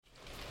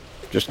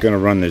Just going to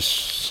run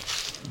this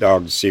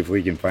dog to see if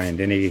we can find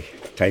any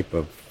type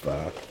of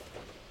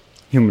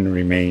human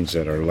remains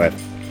that are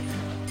left.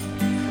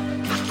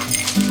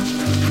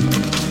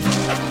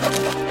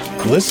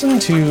 Listen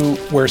to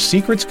Where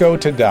Secrets Go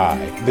to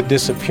Die, The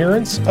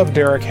Disappearance of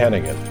Derek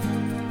Hennigan.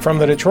 From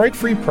the Detroit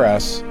Free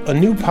Press, a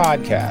new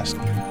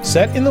podcast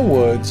set in the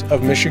woods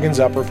of Michigan's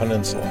Upper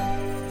Peninsula.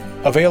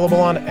 Available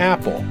on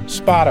Apple,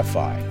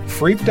 Spotify,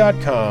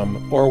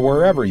 Freep.com, or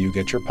wherever you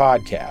get your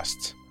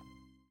podcasts.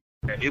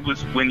 It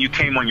was when you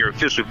came on your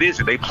official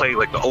visit, they played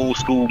like the old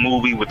school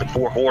movie with the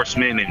Four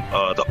Horsemen and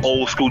the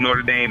old school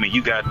Notre Dame, and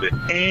you got the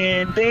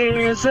 "and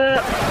there's a."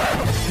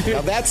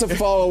 Now that's a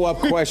follow-up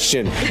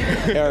question,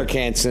 Eric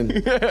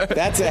Hansen.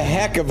 That's a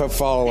heck of a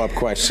follow-up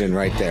question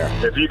right there.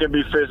 If you can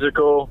be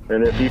physical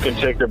and if you can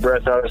take the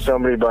breath out of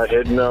somebody by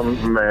hitting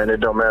them, man,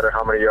 it don't matter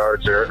how many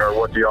yards or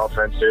what the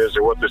offense is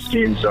or what the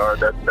schemes are.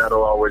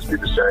 That'll always be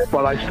the same.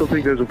 But I still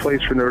think there's a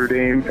place for Notre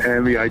Dame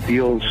and the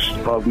ideals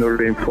of Notre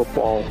Dame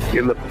football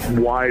in the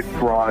wide,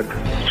 broad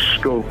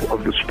scope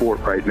of the sport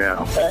right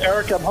now.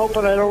 Eric, I'm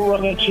hoping I don't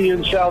run into you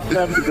in South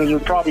Bend because it'll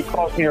probably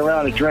cost me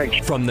around a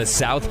drink. From the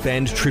South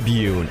Bend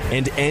Tribune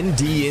and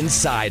ND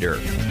Insider,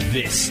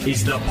 this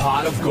is the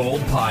Pot of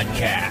Gold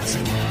Podcast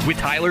with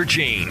Tyler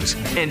James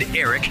and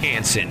Eric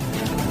Hansen.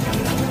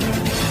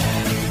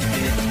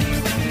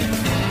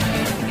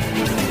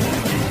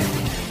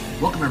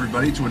 Welcome,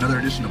 everybody, to another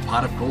edition of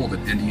Pot of Gold at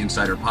ND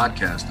Insider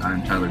Podcast.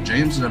 I'm Tyler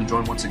James, and I'm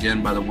joined once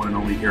again by the one and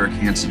only Eric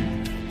Hansen.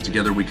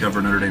 Together, we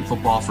cover Notre Dame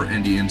football for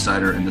ND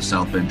Insider and the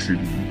South Bend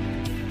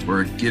Tribune.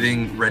 We're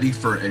getting ready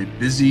for a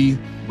busy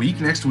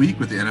week next week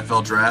with the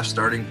NFL Draft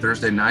starting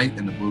Thursday night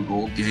and the Blue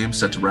Gold game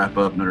set to wrap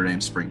up Notre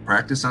Dame spring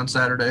practice on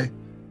Saturday.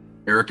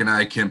 Eric and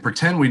I can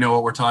pretend we know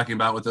what we're talking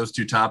about with those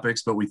two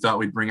topics, but we thought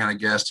we'd bring on a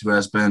guest who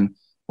has been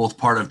both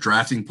part of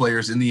drafting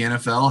players in the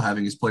NFL,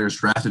 having his players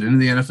drafted into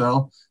the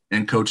NFL,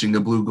 and coaching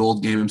the Blue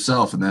Gold game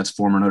himself, and that's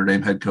former Notre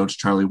Dame head coach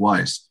Charlie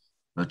Weis.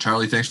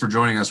 Charlie, thanks for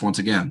joining us once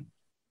again.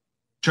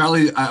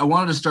 Charlie, I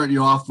wanted to start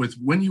you off with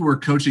when you were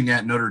coaching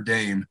at Notre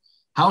Dame,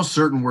 how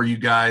certain were you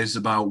guys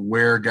about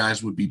where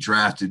guys would be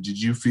drafted?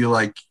 Did you feel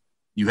like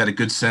you had a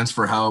good sense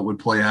for how it would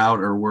play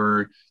out, or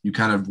were you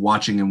kind of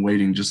watching and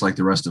waiting just like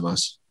the rest of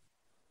us?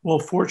 Well,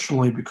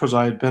 fortunately, because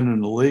I had been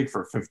in the league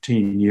for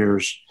 15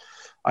 years,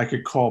 I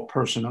could call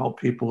personnel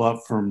people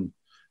up from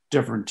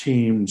different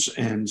teams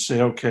and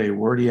say, okay,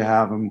 where do you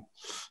have them?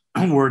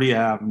 Where do you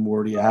have them?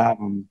 Where do you have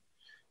them?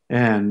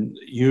 And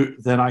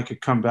then I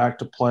could come back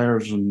to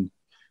players and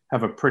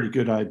have a pretty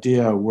good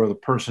idea where the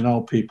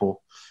personnel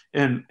people,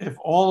 and if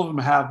all of them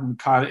have them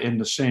kind of in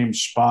the same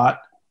spot,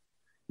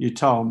 you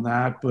tell them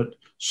that, but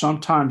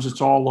sometimes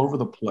it's all over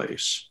the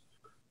place.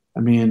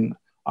 I mean,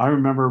 I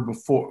remember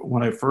before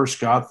when I first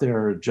got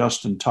there,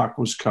 Justin Tuck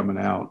was coming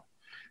out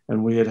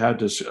and we had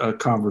this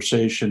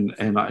conversation,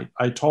 and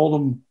I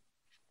told him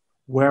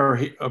where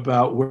he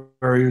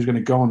was going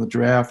to go in the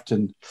draft,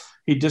 and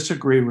he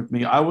disagreed with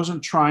me. I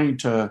wasn't trying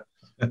to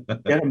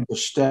get him to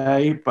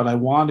stay, but I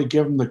wanted to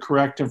give him the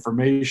correct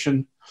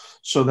information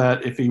so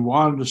that if he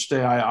wanted to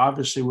stay, I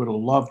obviously would have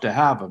loved to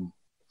have him.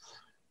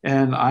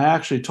 And I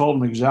actually told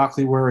him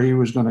exactly where he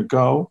was going to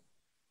go,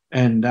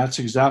 and that's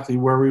exactly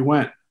where we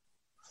went.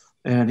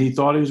 And he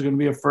thought he was going to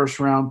be a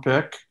first-round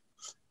pick,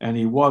 and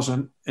he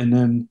wasn't. And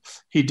then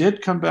he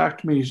did come back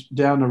to me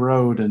down the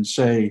road and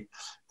say,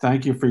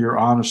 thank you for your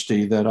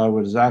honesty, that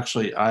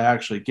I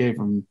actually gave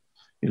him,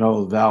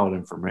 valid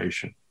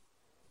information.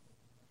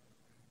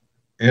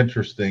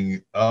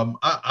 Interesting.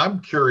 I'm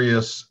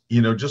curious,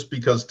 just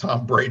because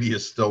Tom Brady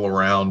is still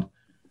around,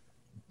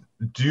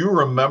 do you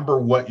remember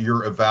what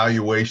your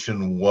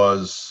evaluation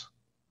was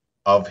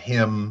of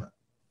him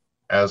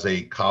as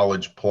a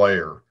college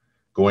player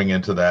going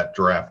into that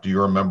draft? Do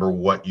you remember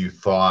what you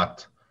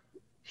thought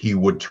he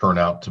would turn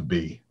out to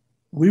be?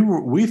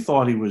 We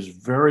thought he was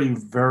very,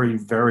 very,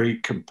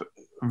 very,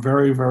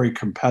 very, very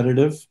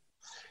competitive.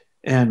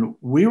 And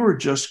we were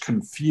just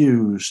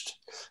confused.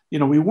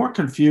 We weren't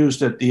confused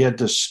that he had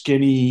the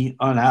skinny,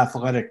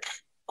 unathletic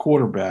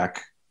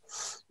quarterback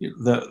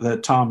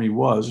that Tommy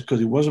was, because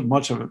he wasn't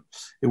much of it.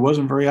 He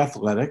wasn't very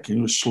athletic. He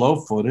was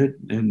slow-footed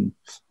and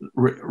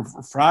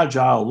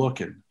fragile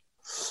looking.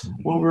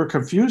 What we were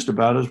confused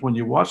about is when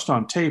you watched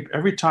on tape,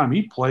 every time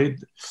he played,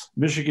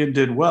 Michigan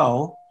did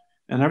well.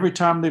 And every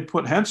time they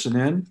put Henson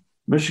in,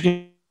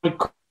 Michigan.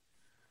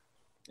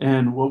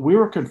 And what we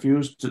were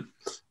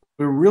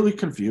really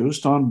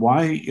confused on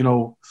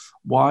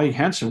why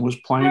Henson was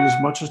playing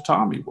as much as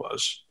Tommy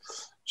was.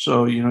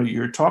 So,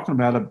 you're talking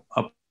about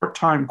a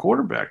part-time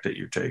quarterback that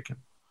you're taking.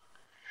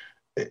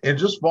 And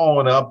just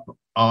following up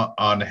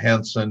on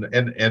Henson,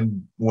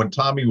 and when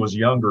Tommy was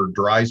younger,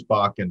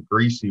 Dreisbach and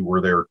Greasy were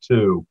there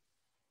too.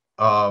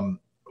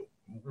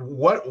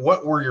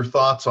 What were your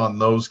thoughts on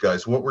those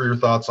guys? What were your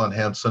thoughts on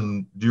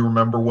Henson? Do you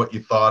remember what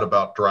you thought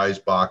about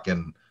Dreisbach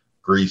and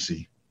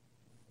Greasy?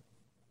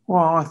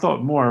 Well, I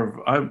thought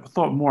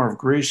more of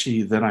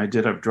Greasy than I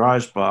did of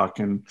Dreisbach,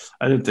 and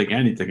I didn't think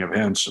anything of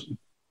Henson.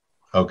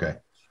 Okay.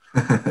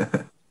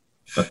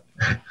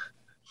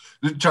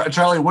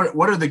 Charlie,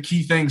 what are the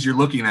key things you're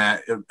looking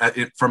at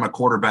it from a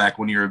quarterback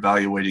when you're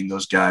evaluating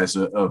those guys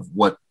of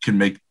what can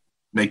make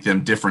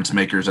them difference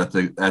makers at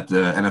the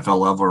NFL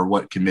level, or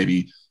what can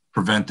maybe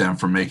prevent them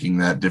from making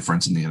that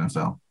difference in the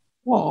NFL?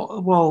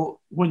 Well,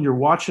 when you're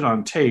watching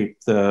on tape,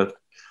 the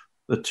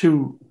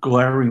two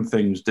glaring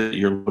things that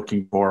you're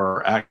looking for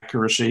are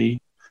accuracy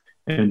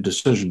and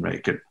decision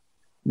making.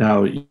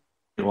 Now,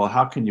 well,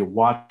 how can you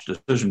watch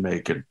decision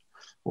making?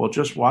 Well,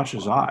 just watch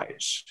his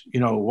eyes.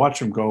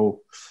 Watch him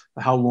go,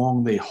 how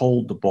long they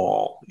hold the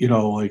ball.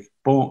 Like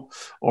boom,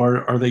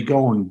 or are they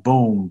going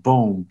boom,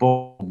 boom,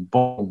 boom,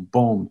 boom,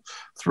 boom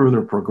through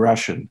their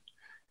progression?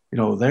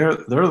 They're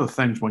the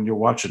things when you're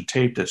watching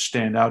tape that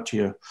stand out to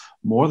you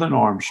more than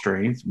arm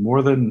strength,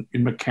 more than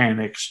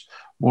mechanics,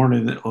 more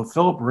than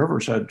Philip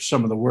Rivers had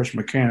some of the worst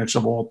mechanics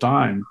of all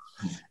time.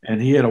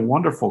 And he had a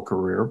wonderful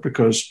career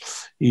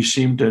because he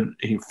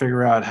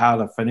figure out how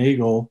to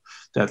finagle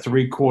that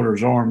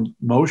 3/4 arm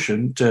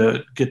motion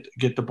to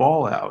get the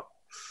ball out.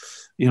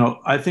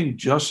 I think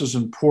just as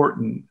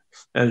important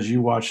as you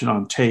watching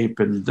on tape,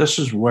 and this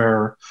is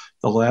where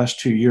the last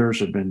 2 years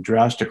have been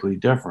drastically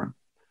different.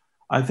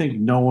 I think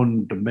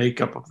knowing the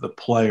makeup of the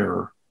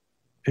player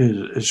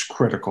is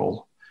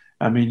critical.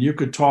 I mean, you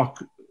could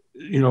talk,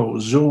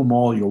 Zoom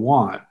all you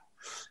want,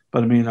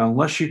 but I mean,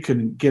 unless you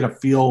can get a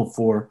feel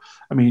for,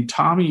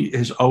 Tommy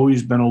has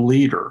always been a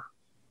leader.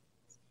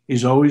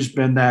 He's always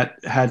been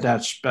had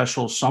that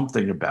special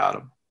something about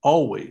him,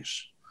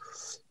 always,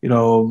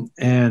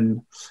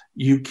 and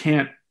you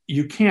can't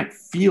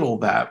feel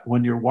that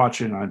when you're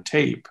watching on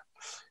tape.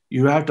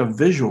 You have to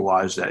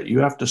visualize that.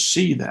 You have to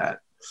see that.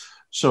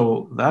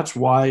 So that's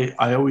why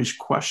I always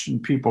question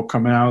people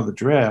coming out of the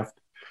draft.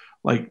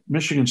 Like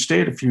Michigan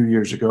State a few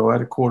years ago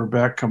had a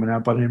quarterback coming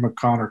out by the name of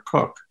Connor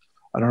Cook.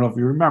 I don't know if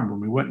you remember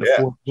him. He went in the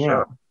fourth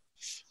round.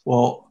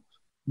 Well,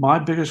 my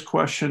biggest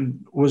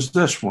question was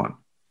this one.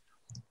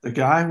 The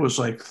guy was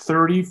like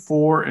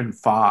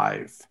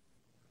 34-5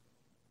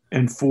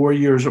 in 4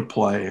 years of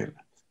playing.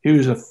 He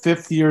was a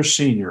fifth-year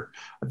senior.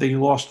 I think he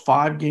lost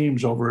 5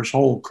 games over his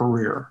whole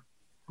career.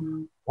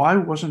 Why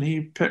wasn't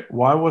he picked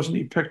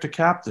a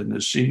captain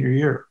his senior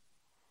year?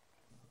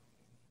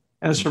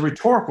 And it's a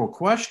rhetorical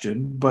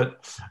question,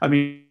 but I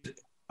mean,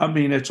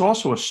 it's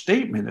also a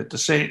statement at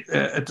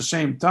the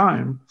same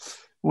time.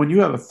 When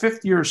you have a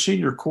fifth-year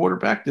senior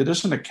quarterback that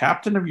isn't a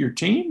captain of your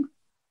team,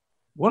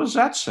 what is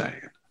that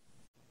saying?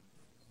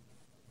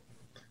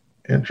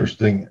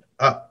 Interesting.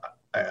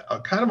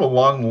 Kind of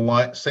along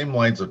the same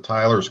lines of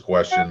Tyler's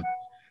question,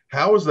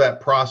 how is that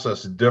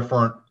process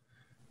different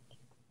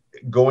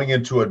going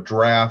into a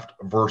draft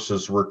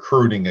versus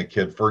recruiting a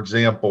kid? For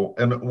example,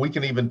 and we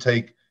can even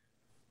take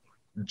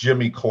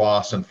Jimmy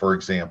Clausen, for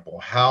example.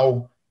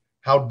 How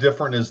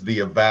different is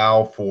the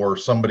eval for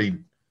somebody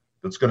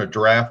that's going to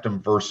draft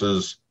him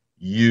versus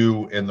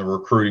you in the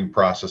recruiting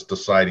process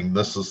deciding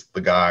this is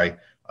the guy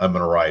I'm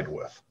going to ride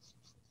with?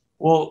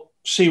 Well,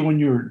 see, when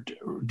you're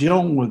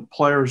dealing with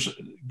players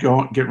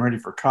getting ready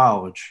for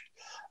college,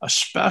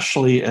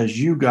 especially as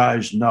you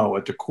guys know,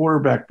 at the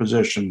quarterback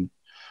position,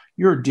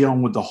 you're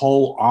dealing with the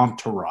whole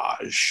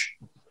entourage.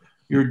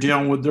 You're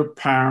dealing with their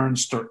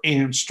parents, their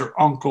aunts, their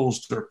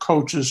uncles, their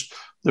coaches,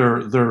 their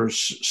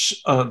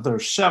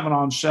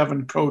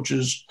 7-on-7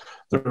 coaches,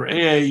 their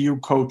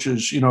AAU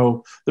coaches,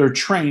 their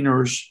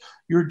trainers.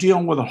 You're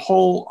dealing with a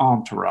whole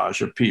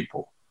entourage of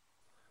people.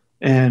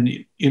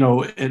 And,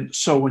 and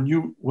so when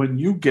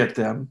you get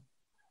them,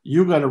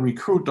 you got to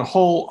recruit the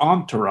whole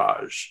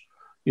entourage,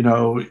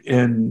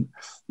 and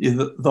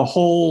the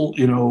whole,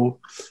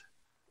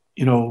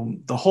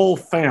 the whole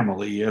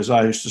family, as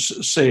I used to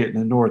say it in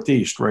the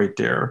Northeast right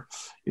there,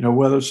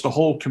 whether it's the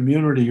whole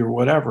community or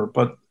whatever,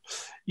 but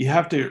you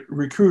have to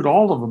recruit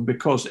all of them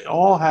because they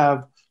all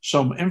have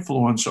some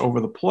influence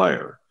over the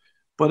player.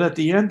 But at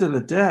the end of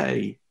the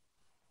day,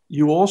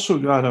 you also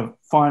got to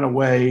find a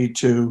way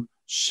to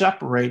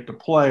separate the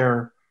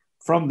player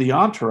from the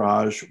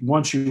entourage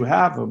once you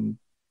have them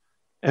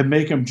and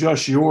make them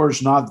just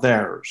yours, not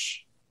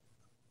theirs,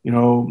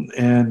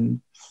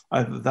 and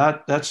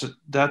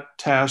that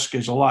task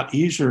is a lot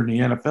easier in the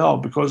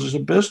NFL because it's a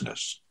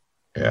business.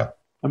 Yeah.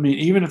 I mean,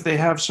 even if they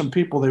have some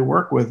people they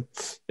work with,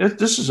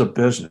 this is a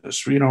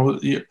business.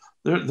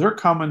 They're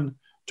coming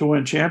to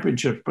win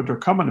championships, but they're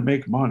coming to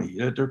make money.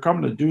 They're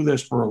coming to do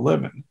this for a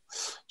living.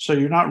 So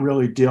you're not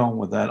really dealing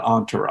with that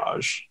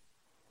entourage.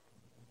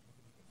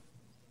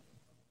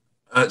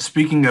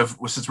 Speaking of,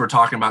 since we're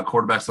talking about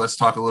quarterbacks, let's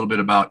talk a little bit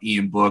about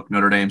Ian Book,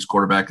 Notre Dame's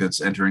quarterback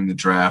that's entering the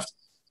draft.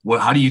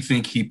 How do you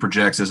think he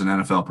projects as an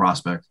NFL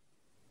prospect?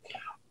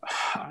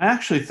 I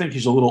actually think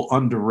he's a little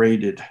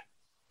underrated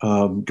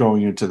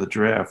going into the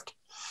draft.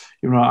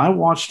 I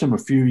watched him a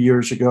few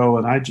years ago,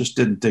 and I just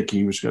didn't think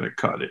he was going to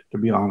cut it, to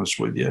be honest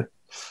with you.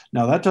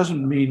 Now, that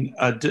doesn't mean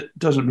I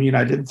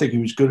didn't think he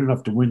was good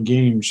enough to win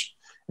games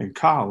in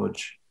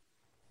college,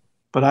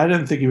 but I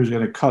didn't think he was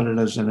going to cut it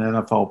as an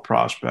NFL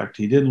prospect.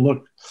 He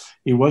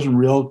wasn't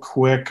real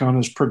quick on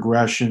his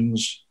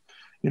progressions.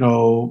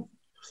 The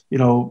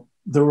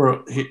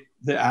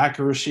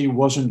accuracy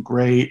wasn't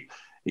great.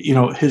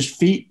 his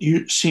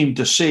feet seemed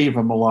to save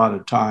him a lot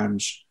of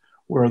times,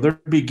 where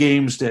there'd be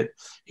games that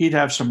he'd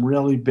have some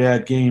really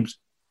bad games.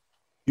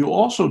 You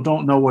also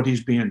don't know what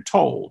he's being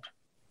told.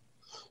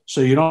 So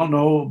you don't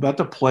know about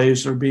the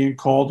plays that are being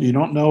called. You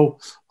don't know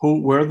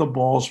where the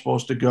ball's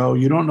supposed to go.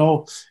 You don't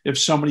know if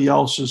somebody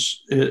else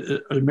is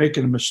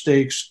making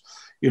mistakes,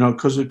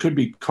 because it could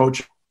be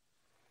coach, it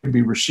could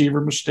be receiver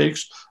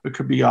mistakes, it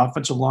could be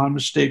offensive line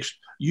mistakes.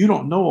 You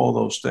don't know all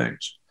those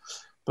things.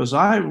 But as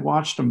I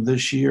watched him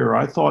this year,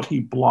 I thought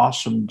he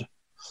blossomed,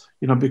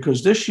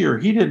 because this year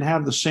he didn't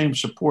have the same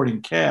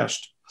supporting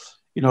cast,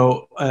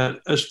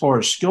 as far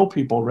as skill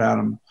people around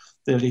him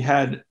that he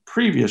had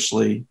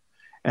previously.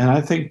 And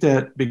I think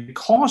that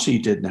because he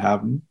didn't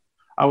have him,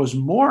 I was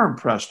more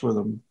impressed with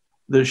him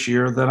this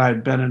year than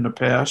I'd been in the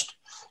past,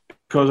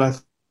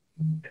 because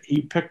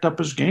he picked up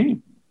his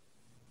game.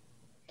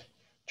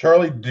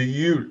 Charlie,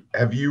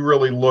 have you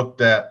really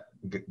looked at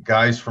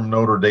guys from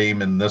Notre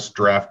Dame in this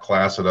draft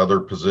class at other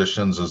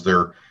positions? Is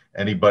there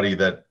anybody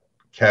that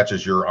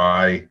catches your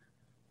eye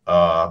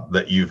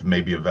that you've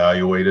maybe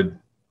evaluated?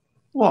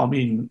 Well, I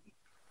mean,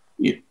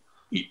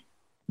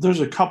 there's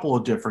a couple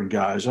of different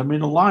guys. I mean,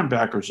 the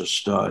linebacker's a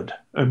stud.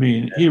 I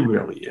mean, he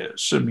really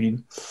is. I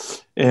mean,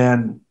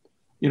 and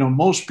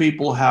most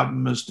people have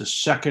him as the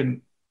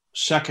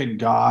second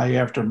guy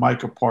after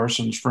Micah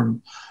Parsons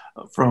from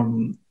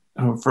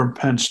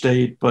Penn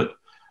State. But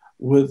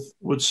with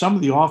some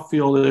of the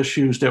off-field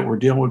issues that we're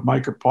dealing with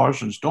Micah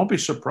Parsons, don't be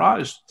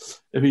surprised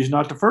if he's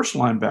not the first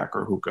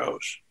linebacker who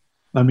goes.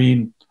 I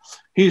mean,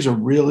 he's a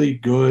really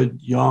good,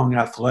 young,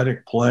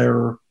 athletic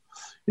player,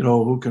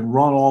 who can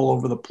run all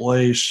over the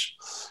place.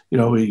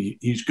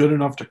 He's good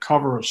enough to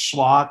cover a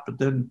slot, but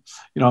then,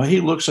 he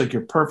looks like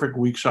your perfect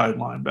weak side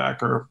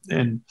linebacker,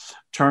 and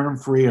turn him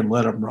free and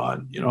let him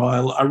run.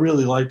 I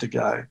really like the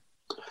guy.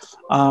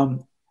 I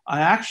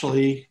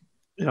actually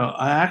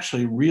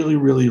really,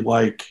 really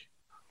like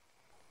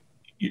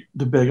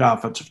the big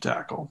offensive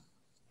tackle,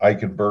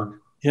 Eichenberg.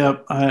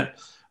 Yep.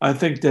 I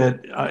think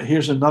that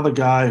here's another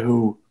guy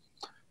who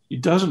he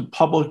doesn't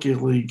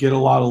publicly get a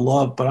lot of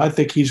love, but I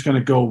think he's going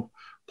to go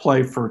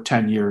play for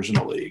 10 years in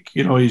the league.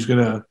 He's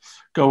going to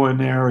go in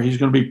there. He's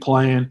going to be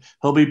playing.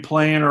 He'll be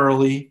playing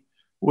early.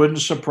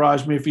 Wouldn't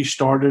surprise me if he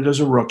started as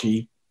a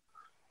rookie.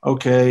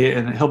 Okay.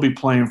 And he'll be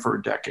playing for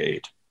a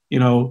decade.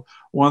 One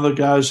of the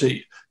guys that,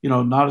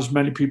 not as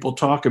many people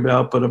talk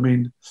about, but I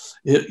mean,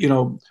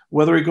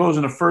 whether he goes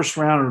in the first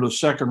round or the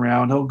second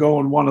round, he'll go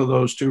in one of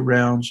those two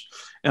rounds,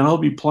 and he'll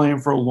be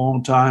playing for a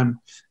long time,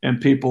 and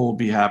people will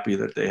be happy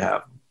that they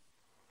have him.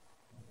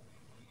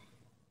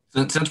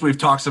 Since we've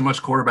talked so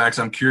much quarterbacks,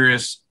 I'm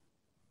curious,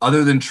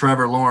 other than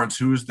Trevor Lawrence,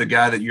 who's the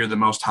guy that you're the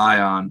most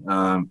high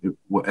on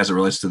as it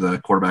relates to the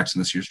quarterbacks in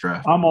this year's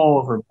draft? I'm all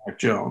over Mac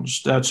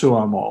Jones. That's who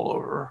I'm all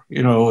over.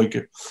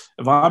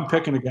 If I'm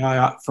picking a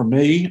guy for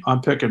me,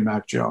 I'm picking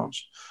Mac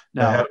Jones.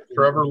 Now,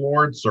 Trevor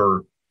Lawrence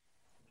or?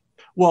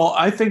 Well,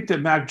 I think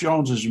that Mac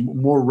Jones is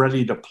more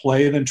ready to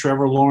play than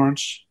Trevor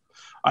Lawrence.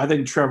 I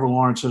think Trevor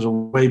Lawrence has a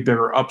way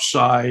bigger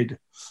upside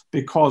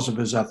because of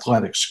his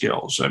athletic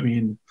skills. I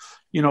mean,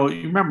 you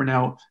remember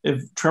now,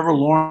 if Trevor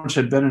Lawrence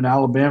had been in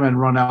Alabama and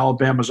run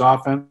Alabama's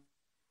offense,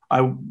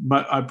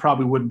 I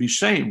probably wouldn't be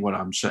saying what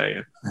I'm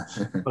saying.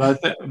 But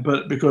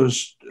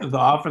because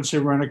the offense they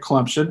run at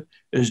Clemson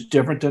is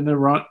different than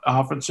the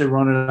offense they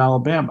run at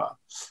Alabama.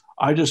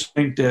 I just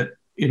think that,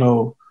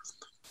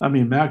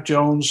 Mac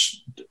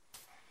Jones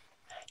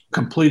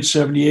completes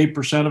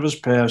 78% of his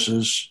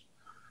passes.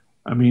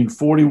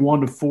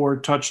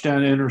 41-4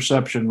 touchdown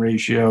interception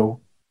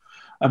ratio.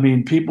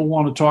 People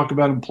want to talk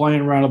about him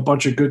playing around a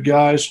bunch of good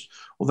guys.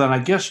 Well, then I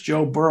guess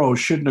Joe Burrow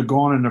shouldn't have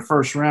gone in the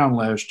first round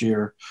last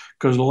year,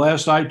 because the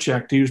last I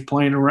checked, he was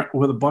playing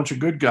with a bunch of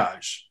good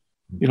guys.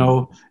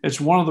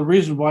 It's one of the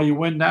reasons why you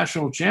win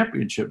national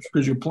championships,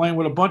 because you're playing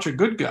with a bunch of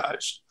good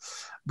guys.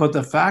 But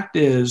the fact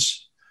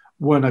is,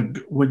 when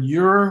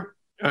you're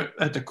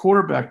at the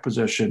quarterback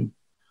position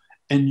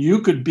and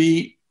you could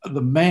be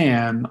the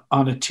man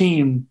on a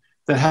team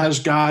that has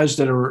guys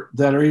that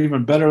are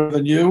even better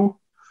than you,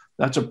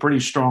 that's a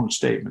pretty strong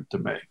statement to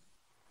make.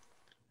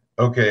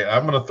 Okay,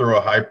 I'm going to throw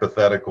a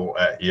hypothetical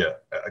at you,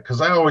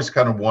 because I always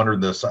kind of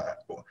wondered this.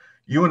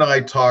 You and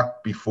I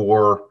talked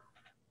before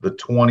the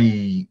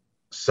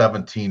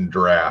 2017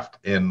 draft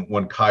and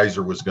when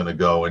Kaiser was going to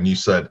go, and you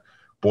said,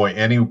 boy,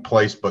 any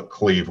place but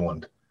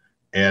Cleveland.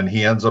 And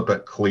he ends up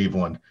at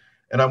Cleveland.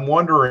 And I'm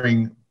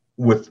wondering,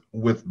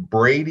 with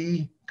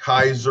Brady,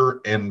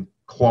 Kaiser, and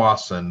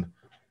Clausen,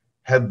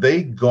 had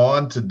they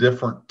gone to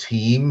different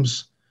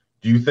teams,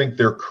 do you think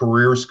their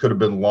careers could have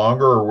been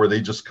longer, or were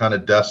they just kind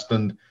of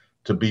destined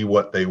to be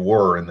what they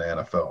were in the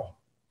NFL?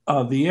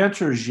 The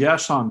answer is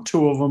yes on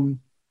two of them.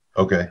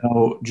 Okay.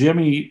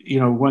 Jimmy,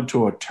 went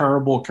to a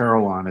terrible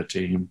Carolina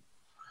team.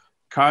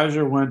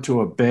 Kaiser went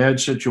to a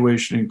bad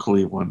situation in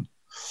Cleveland.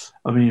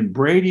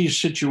 Brady's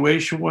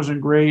situation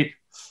wasn't great,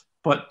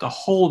 but the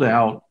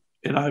holdout,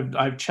 and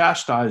I've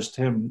chastised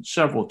him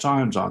several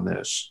times on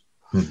this,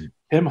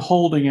 him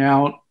holding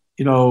out,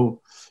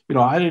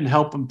 I didn't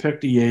help him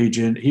pick the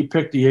agent. He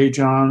picked the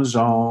agent on his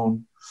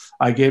own.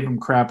 I gave him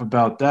crap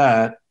about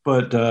that.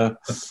 But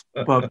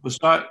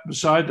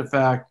beside the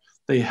fact,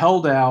 they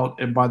held out,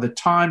 and by the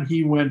time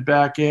he went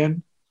back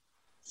in,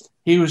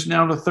 he was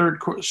now the third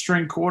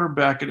string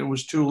quarterback, and it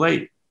was too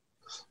late.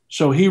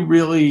 So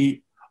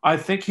I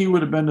think he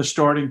would have been the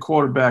starting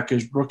quarterback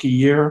his rookie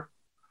year.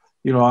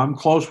 I'm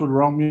close with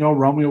Romeo.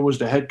 Romeo was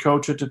the head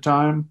coach at the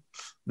time.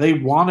 They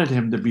wanted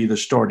him to be the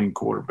starting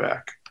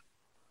quarterback.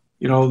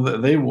 They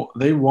wanted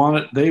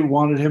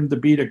him to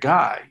be the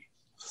guy.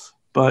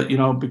 But,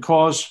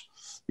 because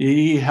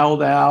he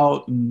held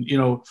out and,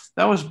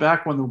 that was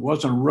back when there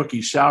wasn't a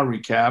rookie salary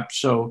cap.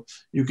 So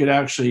you could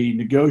actually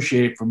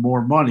negotiate for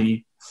more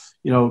money,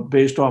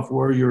 based off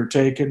where you were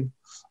taken.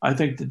 I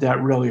think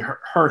that really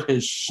hurt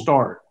his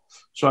start.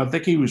 So I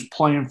think he was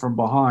playing from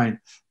behind.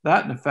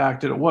 That and the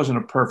fact that it wasn't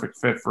a perfect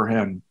fit for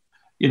him,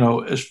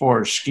 as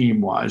far as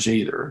scheme-wise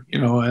either.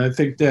 And I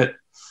think that,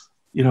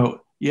 you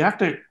have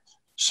to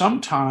 –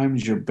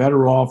 sometimes you're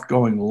better off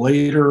going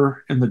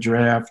later in the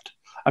draft,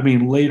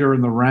 later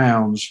in the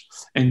rounds,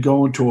 and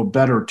going to a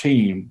better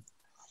team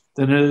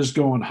than it is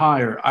going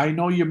higher. I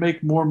know you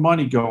make more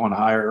money going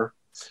higher,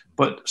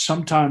 but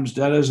sometimes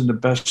that isn't the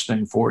best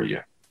thing for you.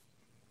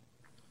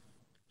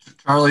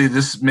 Charlie,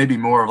 this may be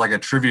more of like a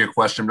trivia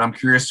question, but I'm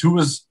curious, who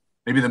was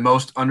maybe the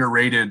most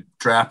underrated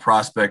draft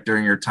prospect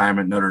during your time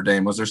at Notre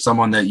Dame? Was there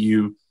someone that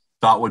you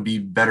thought would be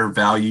better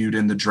valued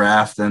in the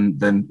draft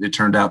than it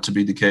turned out to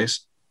be the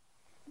case?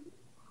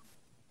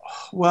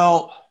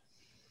 Well,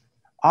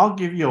 I'll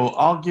give you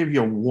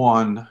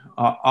one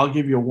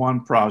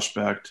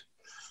prospect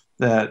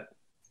that,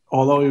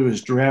 although he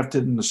was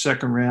drafted in the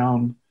second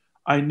round,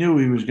 I knew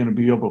he was going to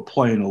be able to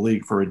play in the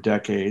league for a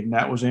decade, and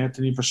that was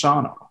Anthony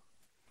Fasano.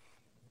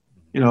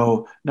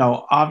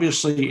 Now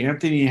obviously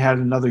Anthony had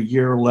another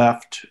year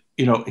left.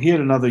 He had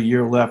another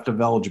year left of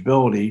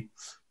eligibility.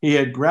 He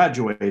had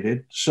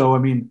graduated.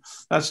 So,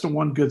 that's the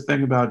one good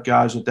thing about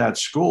guys at that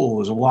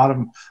school is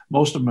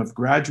most of them have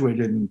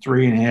graduated in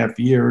 3.5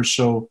 years.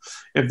 So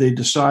if they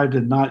decide to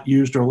not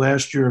use their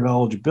last year of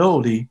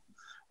eligibility,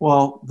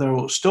 well,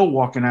 they're still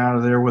walking out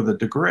of there with a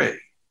degree.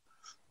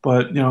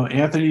 But,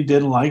 Anthony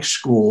didn't like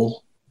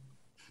school,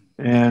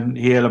 and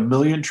he had 1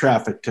 million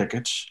traffic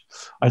tickets.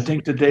 I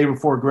think the day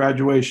before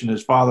graduation,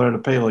 his father had to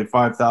pay like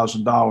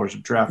 $5,000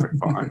 in traffic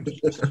fines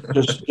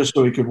just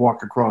so he could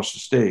walk across the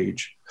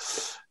stage.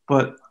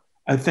 But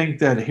I think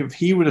that if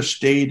he would have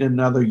stayed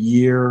another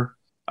year,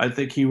 I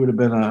think he would have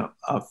been a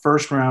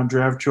first-round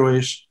draft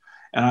choice,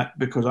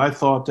 because I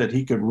thought that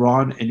he could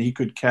run and he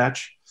could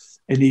catch,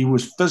 and he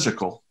was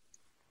physical.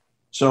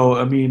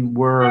 So,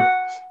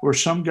 where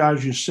some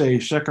guys you say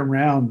second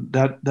round,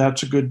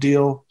 that's a good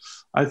deal.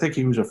 I think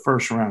he was a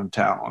first-round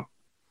talent.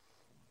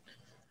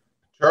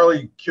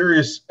 Charlie,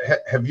 curious,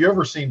 have you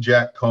ever seen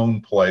Jack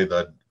Cohn play,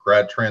 the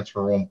grad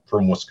transfer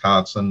from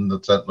Wisconsin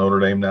that's at Notre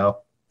Dame now?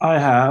 I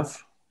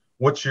have.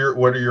 What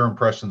are your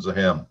impressions of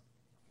him?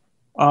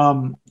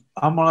 I'm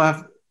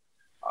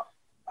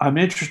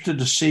interested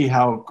to see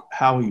how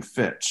he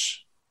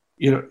fits.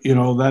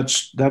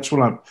 That's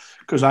what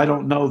because I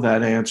don't know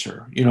that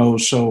answer.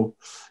 So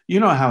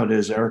how it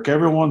is, Eric.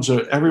 Everyone's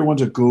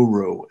a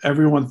guru.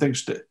 Everyone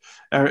thinks that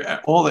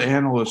all the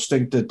analysts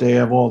think that they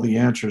have all the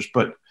answers,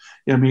 but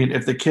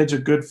if the kid's a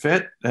good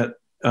fit, then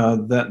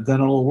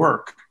it'll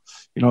work.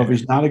 If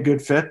he's not a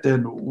good fit,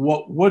 then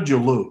what would you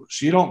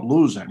lose? You don't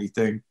lose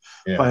anything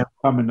by him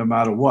coming no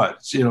matter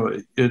what.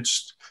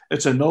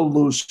 It's a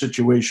no-lose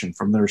situation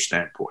from their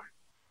standpoint.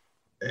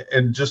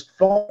 And just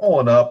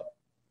following up,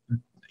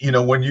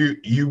 when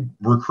you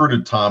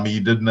recruited Tommy,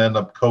 you didn't end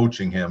up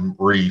coaching him,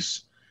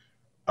 Reese.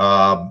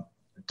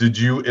 Did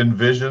you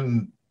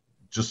envision,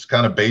 just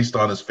kind of based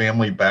on his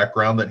family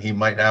background, that he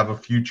might have a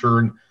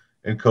future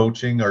in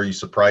coaching? Are you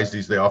surprised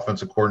he's the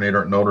offensive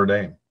coordinator at Notre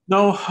Dame?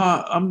 No,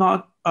 I'm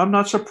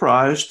not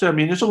surprised.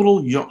 It's a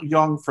little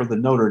young for the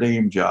Notre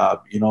Dame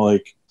job.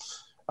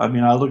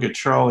 I look at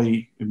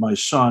Charlie, my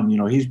son.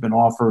 He's been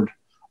offered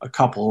a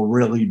couple of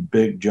really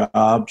big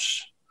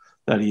jobs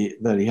that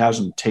he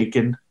hasn't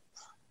taken.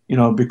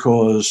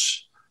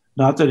 Because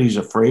not that he's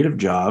afraid of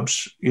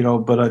jobs,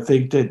 but I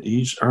think that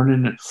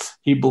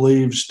he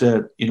believes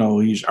that,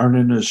 he's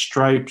earning his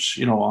stripes,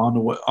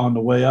 on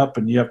the way up,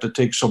 and you have to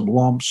take some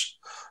lumps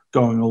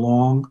going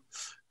along.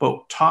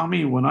 But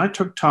Tommy, when I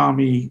took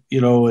Tommy,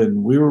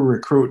 and we were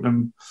recruiting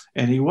him,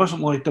 and he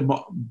wasn't like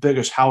the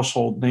biggest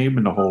household name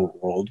in the whole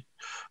world,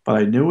 but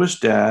I knew his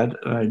dad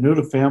and I knew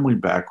the family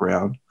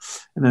background.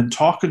 And then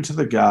talking to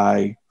the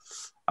guy,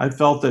 I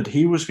felt that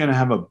he was going to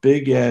have a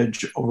big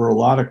edge over a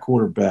lot of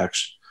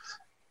quarterbacks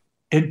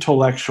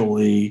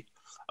intellectually,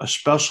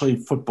 especially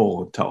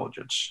football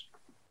intelligence,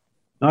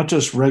 not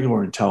just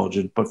regular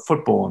intelligence, but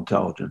football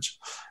intelligence.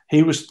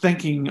 He was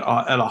thinking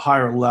at a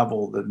higher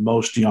level than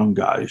most young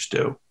guys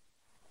do.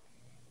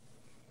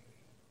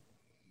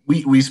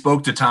 We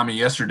spoke to Tommy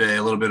yesterday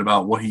a little bit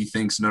about what he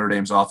thinks Notre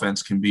Dame's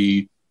offense can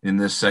be in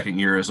this second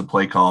year as a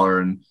play caller,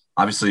 and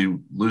obviously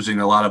losing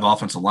a lot of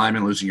offensive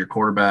linemen, losing your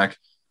quarterback,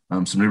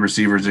 some new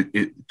receivers,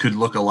 it could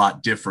look a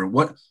lot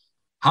different.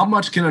 How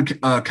much can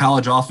a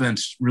college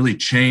offense really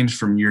change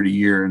from year to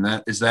year?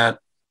 And is that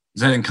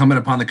incumbent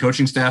upon the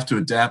coaching staff to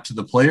adapt to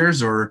the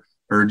players, or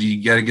do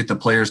you got to get the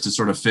players to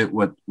sort of fit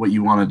what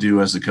you want to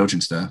do as the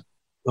coaching staff?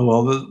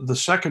 Well, the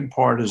second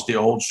part is the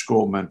old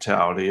school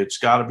mentality. It's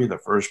got to be the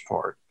first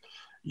part.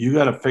 You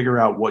got to figure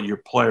out what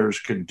your players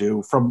can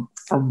do from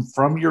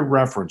your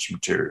reference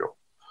material,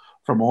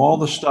 from all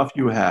the stuff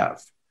you have.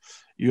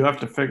 You have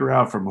to figure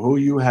out from who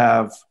you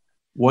have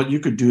what you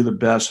could do the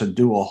best and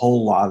do a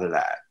whole lot of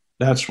that.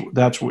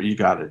 That's what you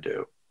got to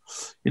do.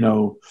 You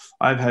know,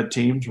 I've had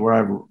teams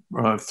where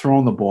I've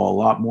thrown the ball a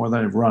lot more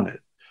than I've run it,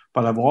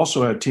 but I've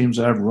also had teams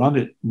that I've run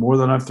it more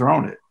than I've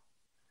thrown it.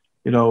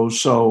 You know,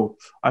 so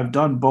I've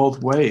done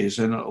both ways,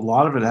 and a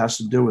lot of it has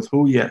to do with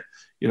who you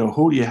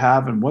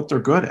have and what they're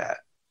good at.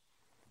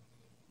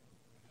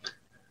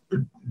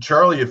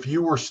 Charlie, if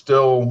you were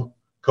still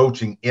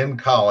coaching in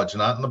college,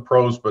 not in the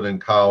pros, but in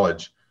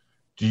college,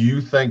 do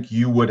you think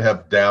you would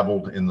have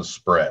dabbled in the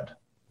spread?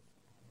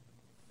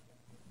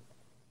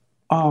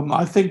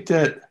 I think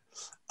that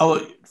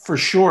for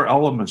sure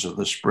elements of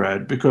the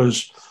spread,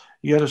 because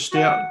you got to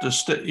stay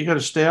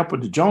up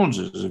with the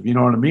Joneses, if you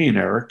know what I mean,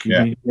 Eric.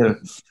 Yeah.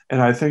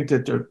 And I think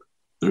that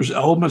there's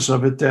elements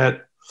of it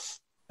that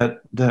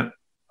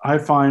I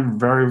find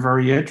very,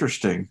 very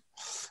interesting,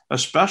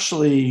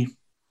 especially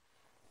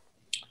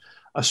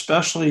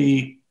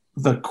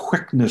the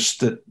quickness,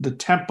 the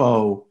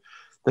tempo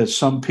that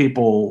some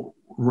people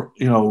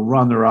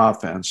run their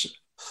offense.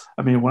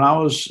 I mean, when I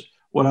was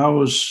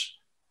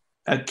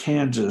at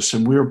Kansas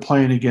and we were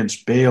playing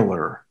against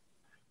Baylor,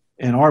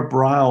 and Art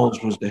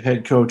Briles was the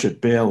head coach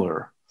at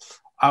Baylor,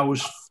 I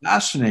was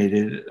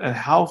fascinated at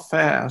how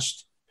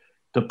fast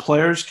the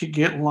players could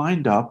get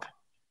lined up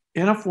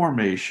in a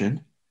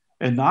formation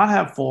and not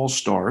have false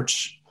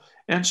starts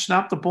and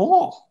snap the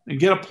ball and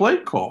get a play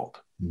called.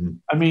 Mm-hmm.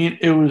 I mean,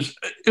 it was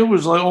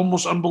like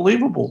almost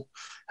unbelievable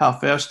how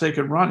fast they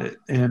could run it.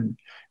 And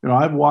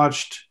I've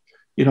watched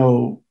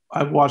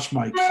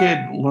my kid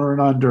learn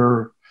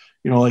under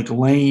like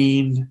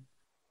Lane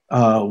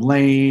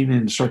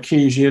and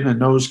Sarkisian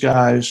and those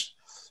guys,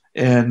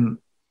 and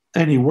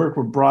he worked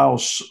with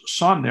Briles'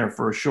 son there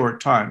for a short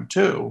time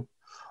too.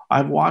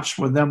 I've watched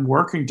with them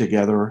working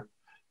together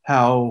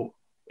how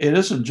it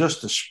isn't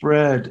just the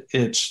spread;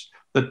 it's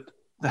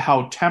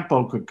how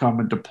tempo could come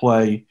into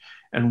play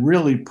and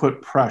really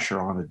put pressure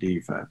on a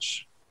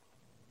defense.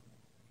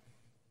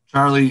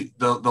 Charlie,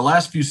 the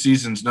last few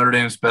seasons, Notre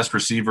Dame's best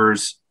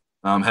receivers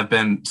have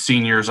been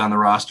seniors on the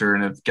roster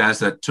and have guys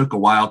that took a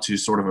while to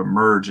sort of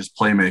emerge as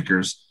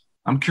playmakers.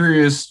 I'm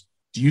curious,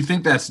 do you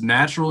think that's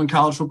natural in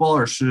college football,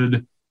 or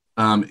can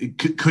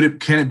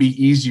it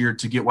be easier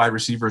to get wide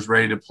receivers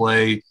ready to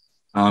play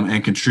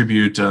and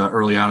contribute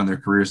early on in their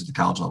careers at the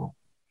college level?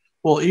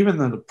 Well,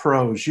 even in the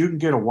pros, you can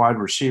get a wide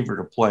receiver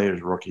to play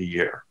his rookie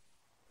year.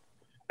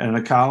 And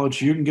in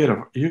college, you can get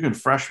a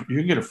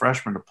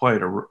freshman to play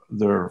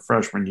their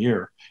freshman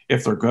year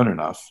if they're good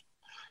enough.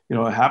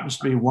 It happens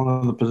to be one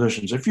of the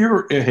positions. If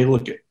you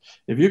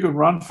can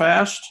run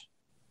fast,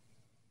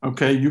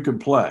 okay, you can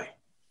play.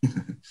 I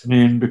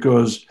mean,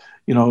 because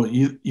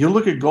you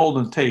look at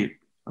Golden Tate.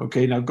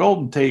 Okay, now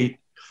Golden Tate,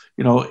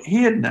 was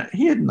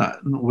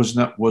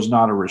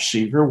not a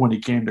receiver when he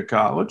came to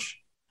college.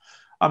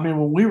 I mean,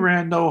 when we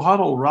ran no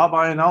huddle, Rob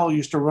Ionella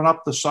used to run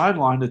up the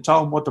sideline to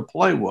tell him what the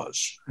play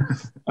was.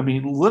 I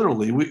mean,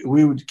 literally,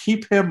 we would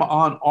keep him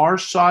on our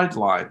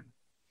sideline.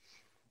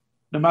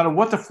 No matter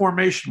what the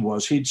formation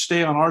was, he'd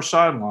stay on our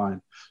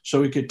sideline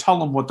so he could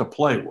tell him what the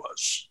play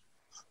was.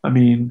 I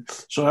mean,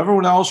 so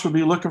everyone else would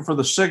be looking for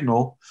the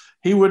signal.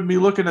 He wouldn't be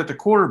looking at the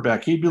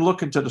quarterback. He'd be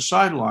looking to the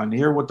sideline to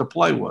hear what the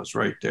play was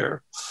right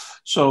there.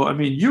 So, I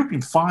mean, you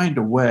can find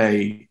a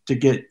way to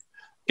get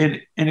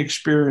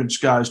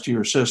inexperienced guys to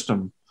your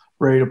system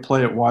ready to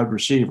play at wide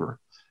receiver.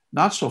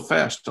 Not so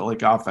fast to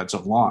like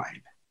offensive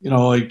line.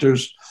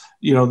 There's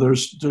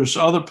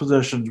other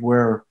positions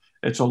where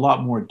it's a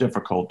lot more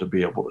difficult to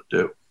be able to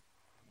do.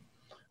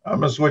 I'm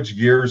going to switch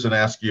gears and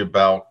ask you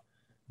about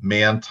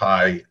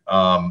Manti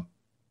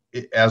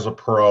as a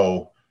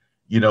pro.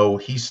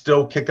 He's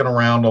still kicking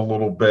around a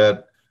little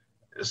bit.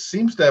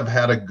 Seems to have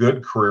had a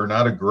good career,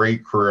 not a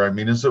great career. I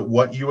mean, is it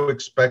what you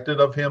expected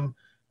of him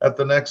at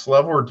the next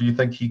level, or do you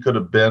think he could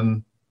have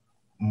been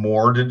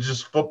more? Did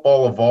just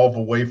football evolve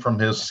away from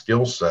his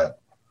skill set?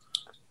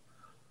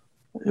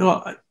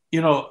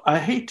 I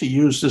hate to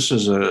use this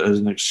as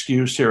an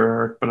excuse here,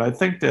 Eric, but I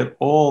think that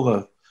all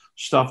the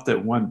stuff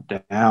that went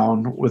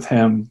down with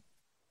him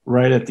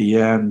right at the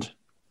end,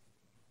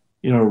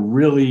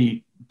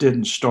 really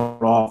didn't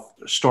start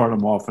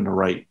him off in the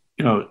right.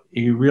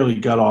 He really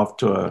got off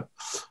to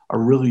a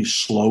really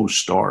slow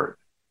start.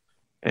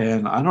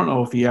 And I don't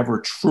know if he ever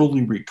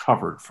truly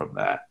recovered from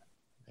that.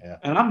 Yeah.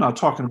 And I'm not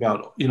talking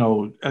about,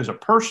 as a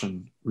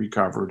person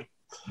recovered.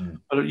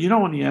 But, in the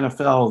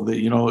NFL,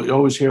 you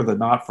always hear the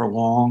not for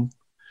long.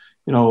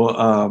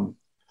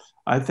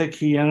 I think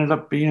he ended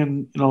up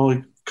being,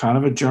 kind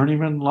of a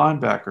journeyman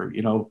linebacker.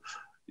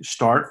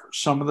 Start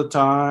some of the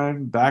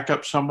time, back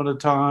up some of the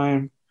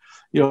time,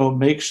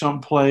 make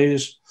some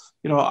plays.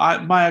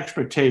 my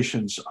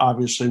expectations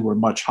obviously were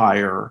much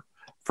higher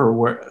for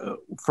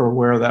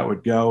where that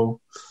would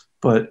go.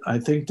 But I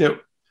think that,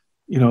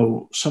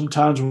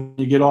 sometimes when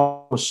you get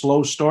off a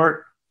slow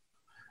start,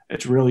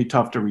 it's really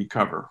tough to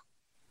recover.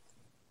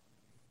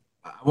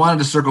 I wanted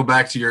to circle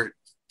back to your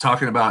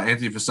talking about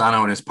Anthony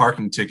Fasano and his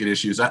parking ticket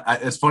issues.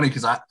 It's funny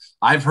because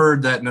I've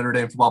heard that Notre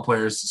Dame football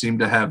players seem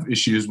to have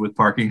issues with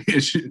parking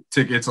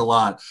tickets a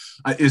lot.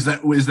 Is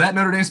that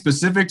Notre Dame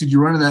specific? Did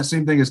you run into that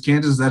same thing as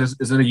Kansas?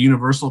 Is that a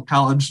universal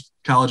college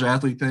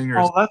athlete thing?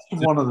 Or that's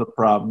one of the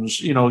problems.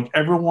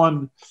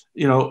 Everyone,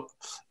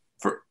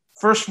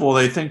 first of all,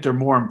 they think they're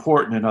more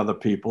important than other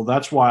people.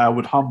 That's why I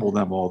would humble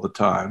them all the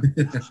time.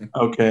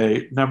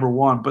 Okay, number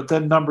one. But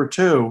then number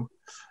two,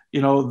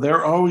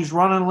 they're always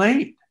running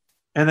late.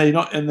 And they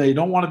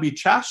don't want to be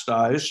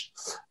chastised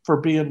for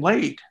being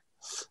late.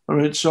 I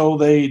mean, so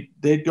they'd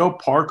go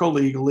park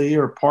illegally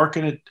or park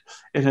in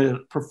a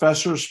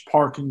professor's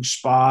parking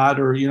spot,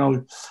 or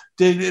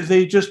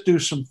they just do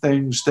some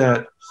things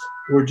that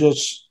were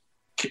just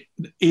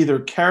either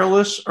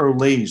careless or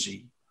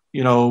lazy,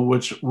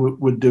 which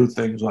would do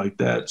things like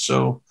that.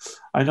 So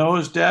I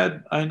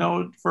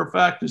know for a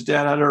fact his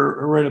dad had to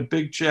write a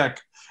big check.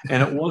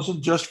 And it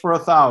wasn't just for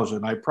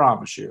 1,000, I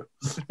promise you.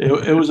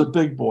 It was a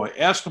big boy.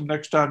 Ask him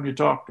next time you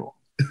talk to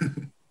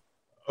him.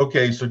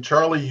 Okay, so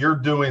Charlie, you're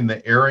doing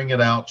the Airing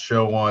It Out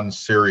show on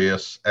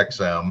Sirius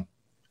XM.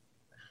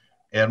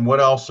 And what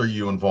else are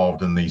you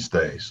involved in these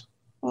days?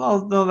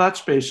 Well, no,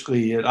 that's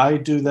basically it. I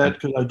do that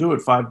because I do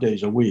it 5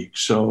 days a week.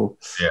 So,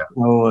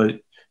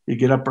 you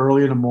get up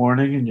early in the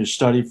morning and you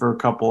study for a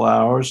couple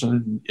hours,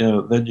 and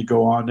then you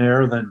go on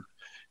there. Then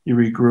you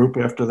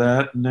regroup after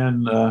that, and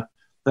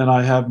then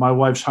I have my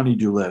wife's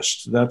honeydew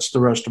list. That's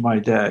the rest of my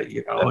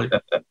day,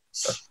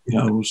 so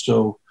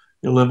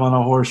you live on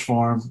a horse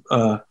farm.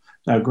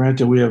 Now,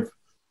 granted, we have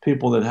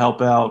people that help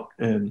out,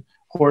 and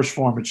horse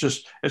farm,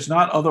 it's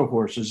not other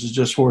horses. It's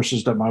just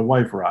horses that my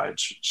wife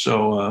rides.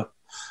 So,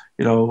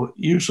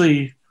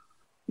 usually,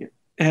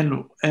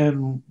 and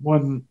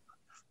when,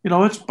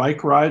 it's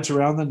bike rides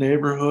around the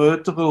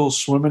neighborhood, the little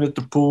swimming at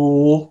the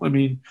pool. I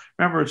mean,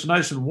 remember, it's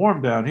nice and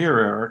warm down here,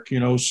 Eric,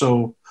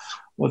 so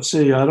let's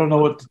see. I don't know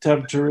what the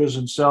temperature is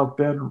in South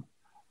Bend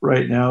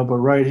right now, but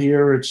right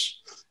here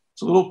it's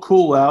a little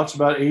cool out. It's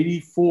about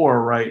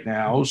 84 right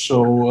now,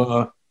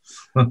 so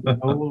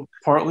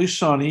partly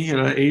sunny.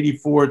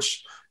 84.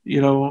 It's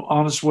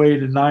on its way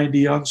to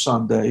 90 on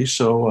Sunday,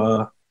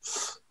 so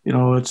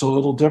it's a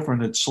little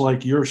different. It's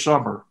like your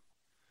summer.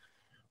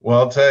 Well,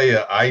 I'll tell you,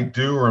 I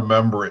do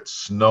remember it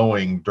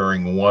snowing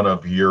during one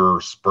of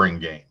your spring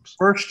games.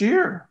 First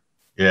year.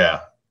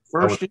 Yeah.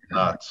 First year.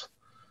 Nuts.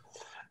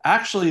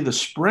 Actually, the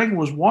spring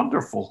was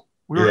wonderful.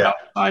 We were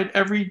outside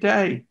every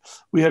day.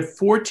 We had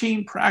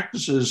 14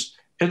 practices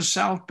in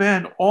South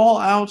Bend, all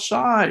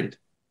outside.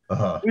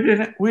 Uh-huh. We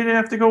didn't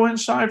have to go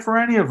inside for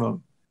any of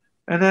them.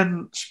 And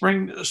then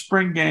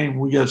spring game,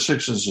 we got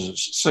 6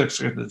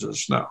 inches of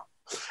snow.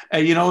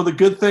 And the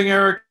good thing,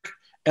 Eric,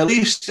 at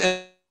least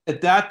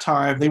at that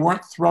time, they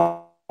weren't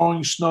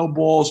throwing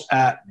snowballs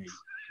at me.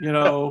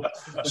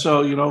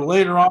 So,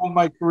 later on in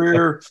my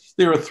career,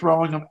 they were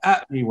throwing them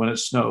at me when it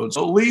snowed.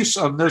 So at least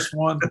on this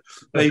one,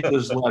 they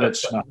just let it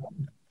snow.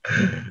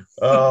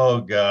 Oh,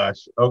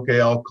 gosh.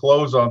 Okay, I'll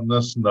close on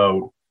this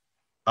note.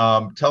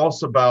 Tell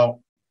us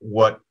about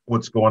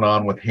what's going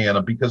on with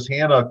Hannah, because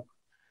Hannah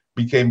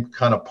became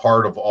kind of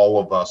part of all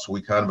of us.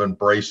 We kind of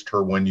embraced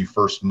her when you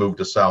first moved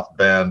to South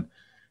Bend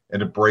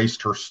and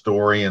embraced her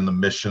story and the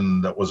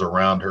mission that was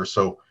around her.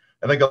 So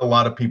I think a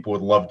lot of people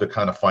would love to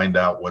kind of find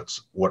out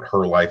what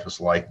her life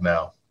is like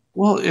now.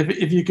 Well,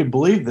 if you can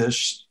believe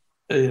this,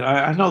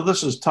 I know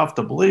this is tough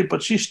to believe,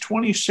 but she's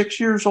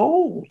 26 years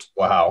old.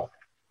 Wow.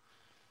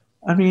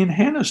 I mean,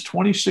 Hannah's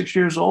 26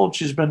 years old.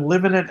 She's been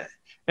living at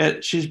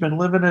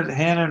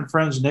Hannah and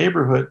Friends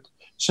neighborhood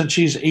since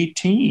she's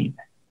 18.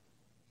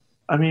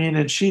 I mean,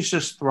 and she's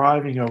just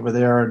thriving over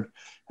there. And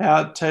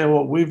I'll tell you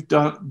what, we've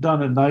done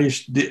a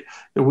nice.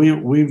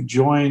 We've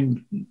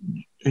joined.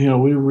 We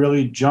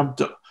really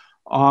jumped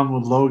on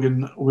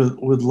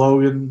with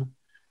Logan,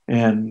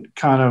 and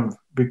kind of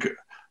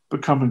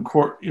becoming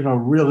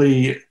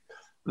really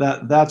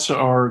that's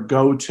our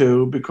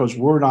go-to, because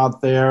we're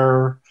not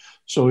there.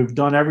 So we've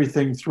done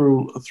everything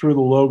through the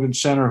Logan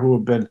Center, who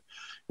have been,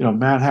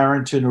 Matt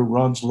Harrington, who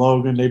runs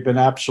Logan. They've been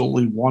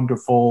absolutely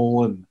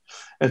wonderful, and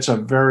it's a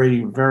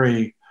very,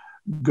 very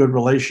good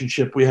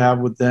relationship we have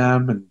with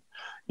them. And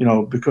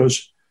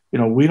because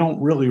we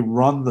don't really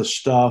run the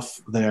stuff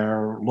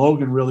there.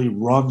 Logan really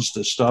runs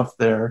the stuff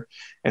there,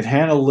 and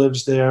Hannah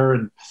lives there,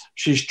 and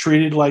she's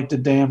treated like the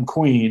damn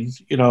queen,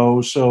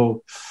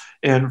 so,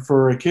 and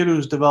for a kid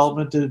who's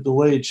developmentally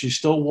delayed, she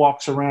still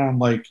walks around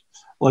like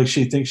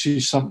she thinks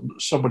she's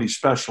somebody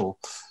special.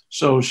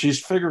 So she's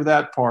figured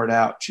that part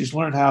out. She's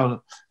learned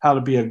how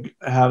to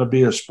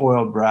be a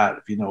spoiled brat,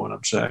 if you know what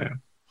I'm saying.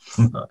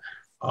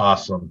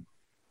 Awesome.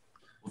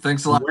 Well,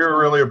 thanks a lot. We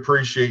really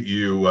appreciate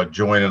you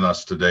joining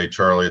us today,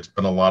 Charlie. It's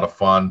been a lot of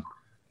fun.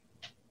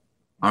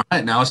 All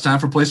right, now it's time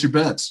for Place Your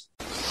Bets.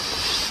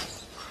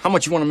 How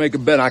much you want to make a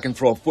bet I can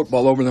throw a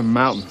football over the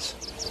mountains?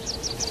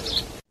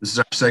 This is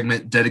our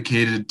segment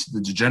dedicated to the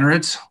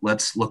degenerates.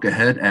 Let's look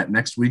ahead at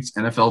next week's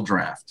NFL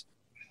draft.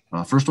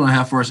 First one I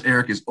have for us,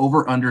 Eric, is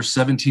over under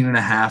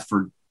 17.5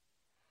 for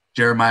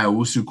Jeremiah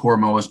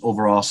Owusu-Koramoah's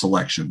overall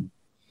selection.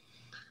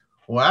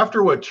 Well,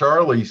 after what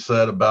Charlie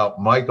said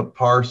about Micah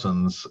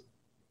Parsons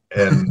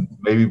and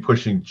maybe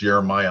pushing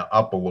Jeremiah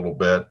up a little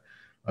bit,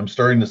 I'm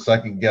starting to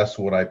second guess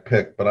what I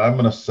picked, but I'm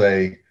going to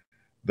say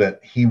that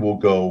he will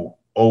go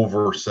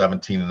over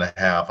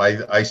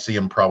 17.5. I see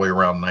him probably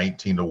around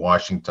 19 to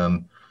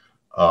Washington.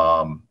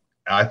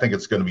 I think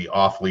it's going to be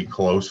awfully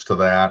close to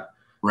that.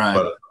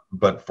 Right.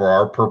 But for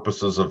our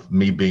purposes of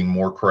me being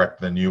more correct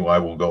than you, I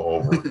will go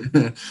over.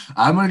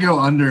 I'm going to go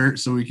under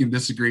so we can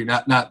disagree.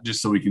 Not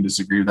just so we can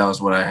disagree. That was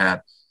what I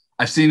had.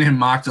 I've seen him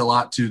mocked a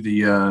lot to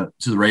the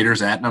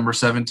Raiders at number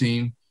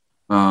 17.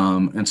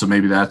 And so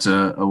maybe that's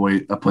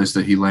a place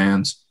that he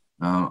lands.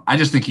 I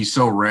just think he's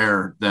so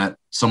rare that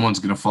someone's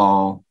going to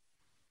fall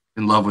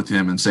in love with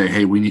him and say,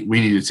 "Hey, we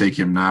need to take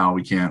him now.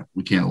 We can't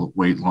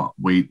wait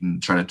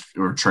and try to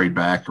or trade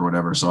back or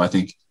whatever." So I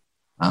think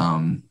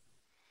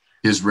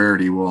his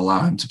rarity will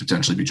allow him to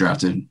potentially be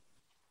drafted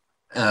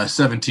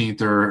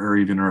 17th or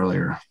even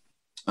earlier.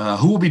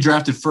 Who will be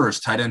drafted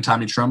first, tight end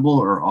Tommy Tremble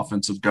or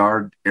offensive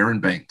guard Aaron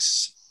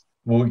Banks?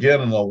 Well,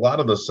 again, in a lot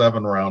of the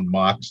 7-round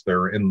mocks,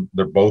 they're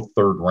both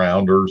third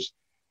rounders.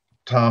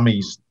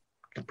 Tommy's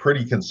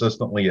pretty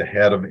consistently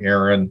ahead of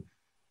Aaron.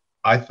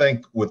 I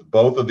think with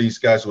both of these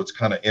guys, what's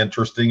kind of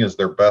interesting is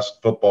their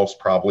best football's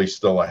probably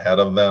still ahead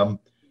of them.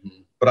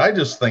 Mm-hmm. But I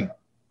just think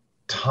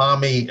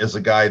Tommy is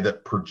a guy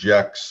that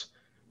projects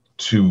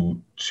to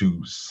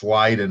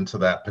slide into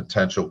that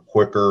potential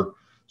quicker.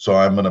 So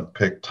I'm going to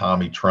pick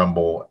Tommy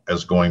Tremble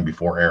as going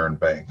before Aaron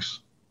Banks.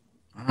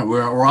 All right,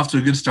 we're off to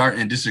a good start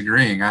and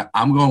disagreeing.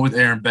 I'm going with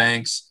Aaron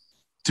Banks.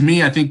 To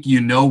me, I think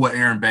you know what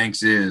Aaron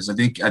Banks is. I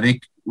think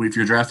if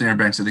you're drafting Aaron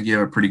Banks, I think you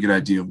have a pretty good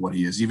idea of what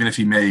he is, even if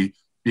he may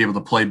be able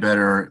to play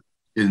better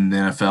in the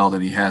NFL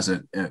than he has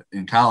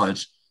in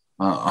college.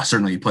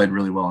 Certainly he played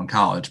really well in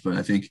college, but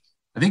I think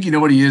you know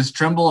what he is.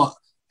 Tremble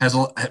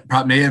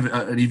may have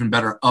an even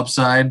better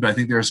upside, but I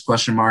think there's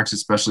question marks,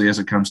 especially as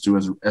it comes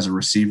to as a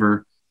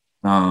receiver.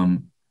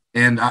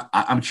 And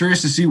I'm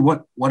curious to see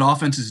what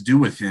offenses do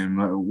with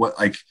him.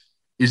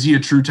 Is he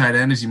a true tight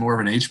end? Is he more of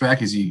an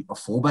H-back? Is he a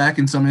fullback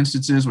in some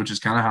instances, which is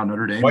kind of how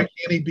Notre Dame. Why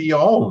can't he be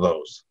all of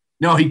those?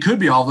 No, he could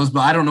be all of those,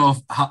 but I don't know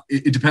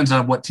it depends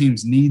on what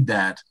teams need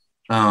that.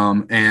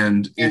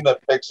 And team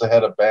that picks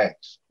ahead of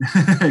Banks.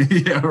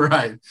 Yeah,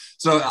 right.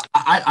 So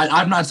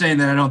I'm not saying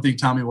that I don't think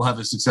Tommy will have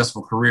a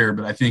successful career,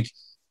 but I think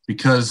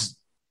because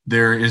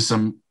there is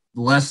some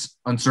less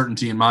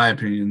uncertainty, in my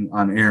opinion,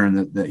 on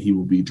Aaron that he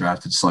will be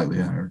drafted slightly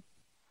higher.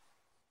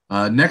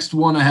 Next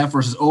one I have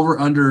versus over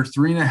under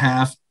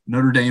 3.5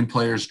 Notre Dame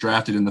players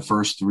drafted in the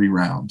first 3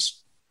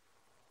 rounds.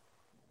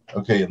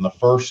 Okay, in the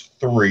first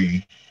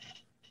 3.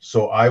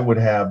 So I would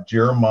have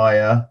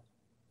Jeremiah,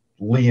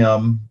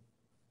 Liam,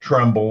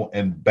 Tremble,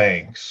 and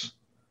Banks,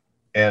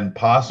 and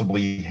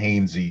possibly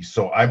Hainsey.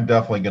 So I'm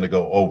definitely going to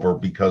go over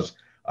because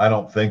I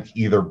don't think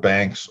either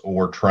Banks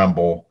or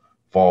Tremble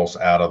falls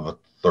out of the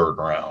 3rd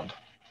round.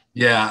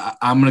 Yeah,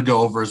 I'm going to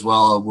go over as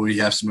well. We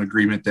have some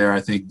agreement there.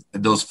 I think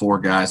those 4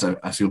 guys,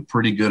 I feel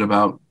pretty good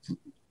about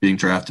being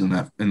drafted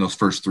in those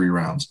first 3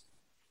 rounds.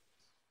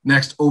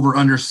 Next, over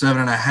under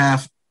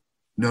 7.5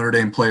 Notre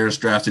Dame players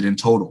drafted in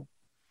total.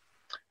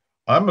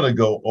 I'm going to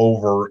go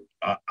over.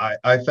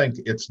 I think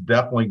it's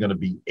definitely going to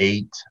be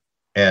 8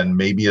 and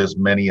maybe as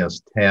many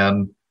as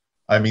 10.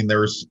 I mean,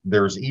 there's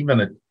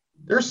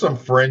some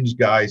fringe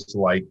guys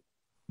like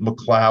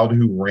McLeod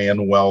who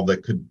ran well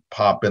that could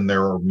pop in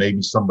there, or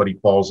maybe somebody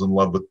falls in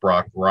love with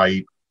Brock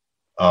Wright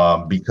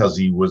because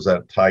he was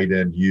at tight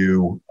end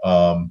U.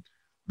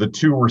 The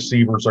 2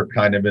 receivers are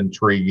kind of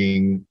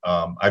intriguing.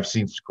 I've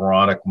seen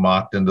Skoranek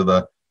mocked into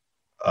the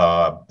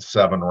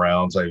 7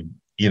 rounds.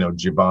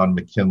 Javon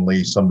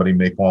McKinley, somebody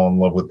may fall in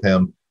love with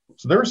him.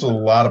 So there's a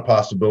lot of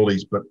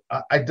possibilities, but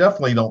I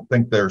definitely don't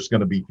think there's going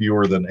to be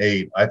fewer than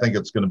 8. I think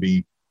it's going to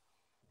be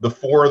the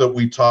 4 that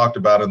we talked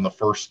about in the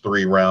first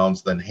 3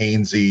 rounds, then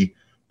Hainsey,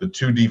 the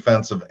 2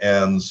 defensive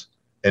ends,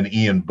 and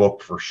Ian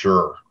Book for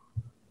sure.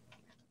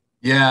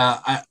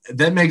 Yeah,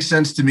 that makes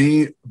sense to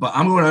me, but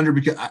I'm going under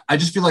because I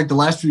just feel like the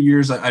last few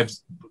years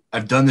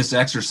I've done this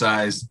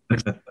exercise.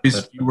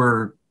 There's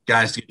fewer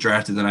guys to get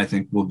drafted than I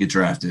think will get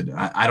drafted.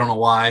 I don't know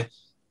why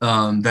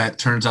that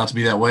turns out to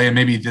be that way, and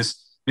maybe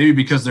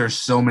because there's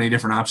so many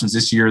different options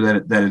this year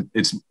that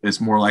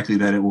it's more likely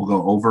that it will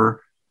go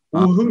over.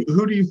 Well,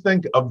 who do you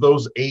think of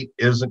those 8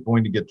 isn't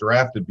going to get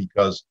drafted?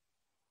 Because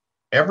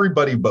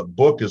everybody but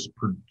Book is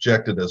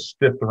projected as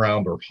 5th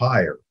round or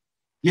higher.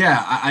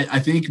 Yeah, I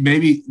think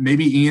maybe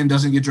Ian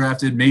doesn't get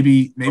drafted.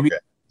 Maybe okay.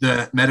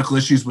 The medical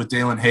issues with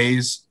Dalen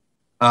Hayes,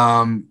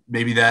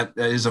 maybe that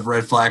is a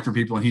red flag for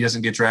people, and he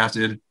doesn't get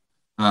drafted.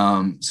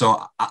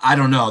 So I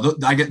don't know.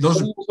 I get those.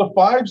 He was a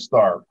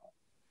 5-star.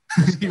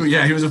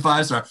 Yeah, he was a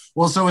 5-star.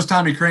 Well, so was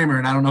Tommy Kramer,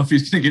 and I don't know if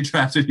he's going to get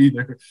drafted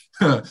either.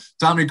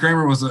 Tommy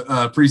Kramer was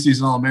a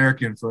preseason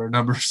All-American for a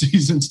number of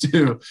seasons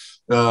too.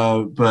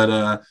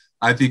 But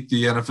I think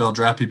the NFL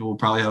draft people will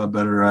probably have a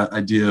better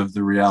idea of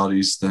the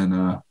realities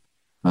than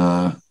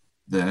some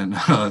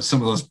of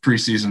those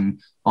preseason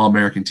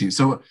All-American teams.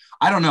 So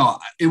I don't know.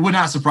 It would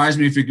not surprise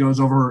me if it goes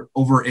over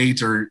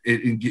 8 or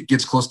it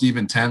gets close to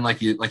even 10, like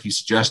you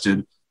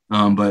suggested.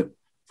 But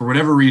for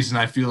whatever reason,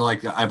 I feel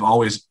like I've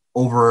always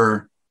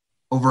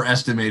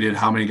overestimated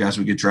how many guys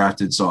would get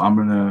drafted. So I'm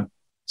going to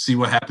see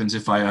what happens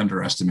if I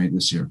underestimate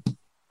this year.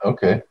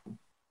 Okay.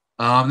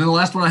 Then the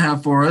last one I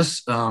have for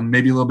us,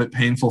 maybe a little bit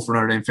painful for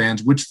Notre Dame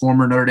fans. Which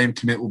former Notre Dame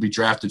commit will be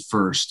drafted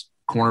first?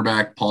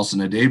 Cornerback Paulson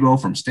Adebo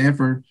from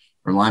Stanford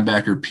or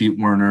linebacker Pete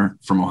Werner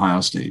from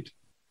Ohio State?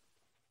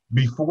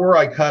 Before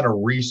I kind of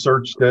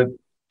researched it,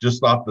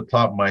 just off the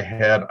top of my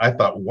head, I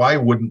thought, why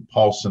wouldn't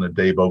Paulson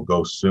Adebo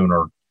go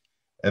sooner?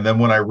 And then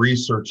when I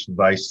researched it,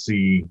 I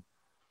see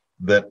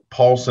that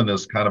Paulson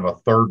is kind of a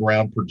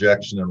 3rd-round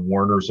projection and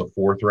Werner's a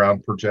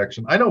 4th-round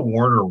projection. I know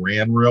Werner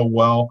ran real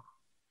well,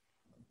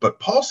 but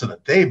Paulson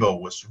Adebo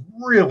was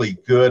really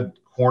good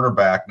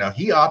cornerback. Now,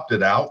 he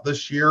opted out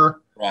this year.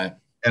 Right.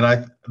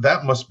 And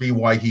that must be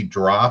why he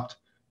dropped,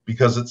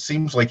 because it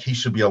seems like he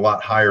should be a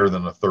lot higher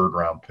than a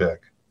 3rd-round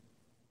pick.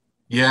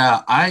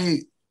 Yeah,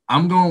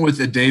 I'm going with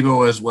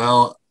Adebo as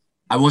well.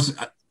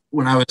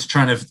 When I was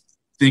trying to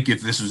think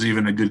if this was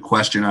even a good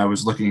question, I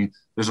was looking.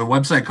 There's a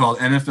website called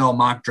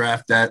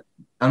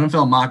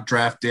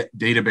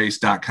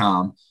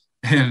NFLmockdraftdatabase.com,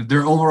 and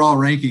their overall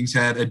rankings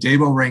had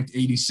Adebo ranked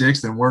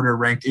 86th and Werner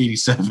ranked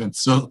 87th.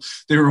 So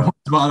they were one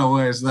spot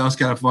away. So that was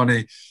kind of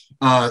funny.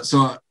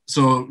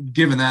 So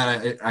given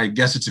that, I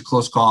guess it's a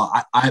close call.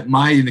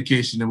 My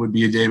indication it would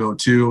be Adebo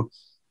too,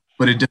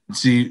 but it doesn't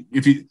see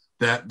if you.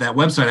 That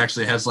website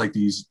actually has like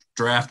these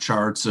draft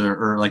charts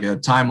or like a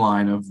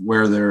timeline of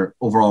where their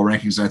overall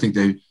rankings. And I think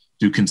they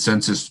do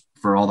consensus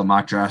for all the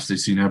mock drafts they've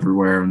seen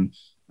everywhere. And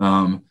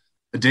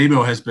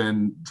Adebo has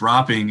been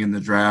dropping in the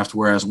draft,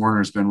 whereas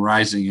Werner's been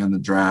rising in the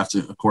draft,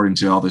 according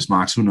to all these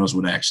mocks. Who knows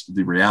what actually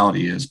the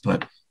reality is,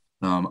 but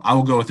I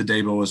will go with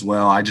Adebo as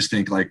well. I just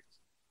think like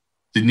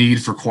the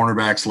need for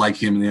cornerbacks like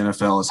him in the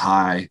NFL is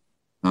high,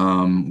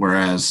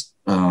 whereas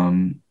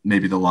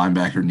maybe the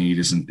linebacker need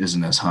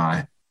isn't as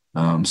high.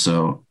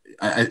 So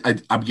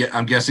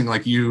I'm guessing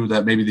like you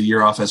that maybe the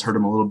year off has hurt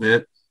him a little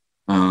bit.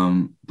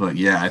 But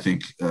yeah, I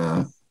think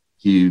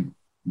he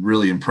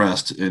really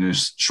impressed in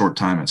his short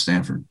time at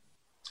Stanford.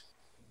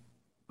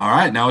 All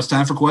right, now it's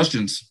time for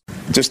questions.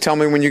 Just tell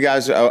me when you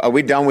guys are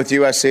we done with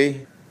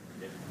USC?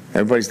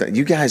 Everybody's done.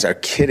 You guys are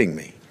kidding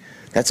me.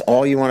 That's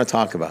all you want to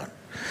talk about.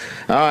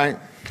 All right,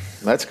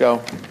 let's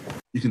go.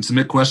 You can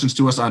submit questions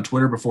to us on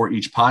Twitter before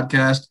each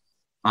podcast.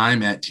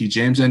 I'm at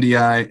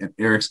TJamesNDI and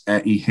Eric's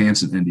at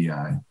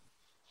EHansenNDI.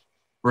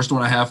 First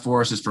one I have for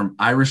us is from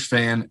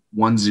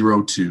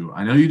IrishFan102.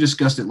 I know you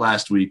discussed it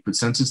last week, but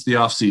since it's the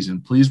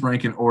offseason, please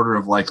rank in order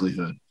of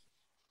likelihood.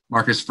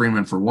 Marcus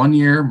Freeman for 1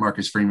 year,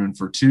 Marcus Freeman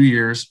for 2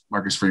 years,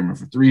 Marcus Freeman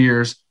for 3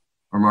 years,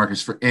 or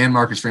Marcus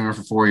Freeman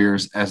for 4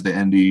 years as the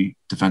ND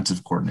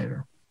defensive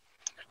coordinator.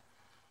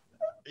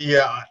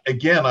 Yeah,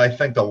 again, I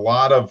think a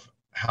lot of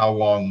how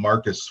long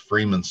Marcus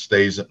Freeman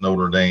stays at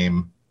Notre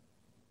Dame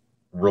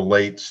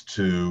relates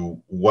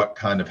to what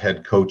kind of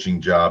head coaching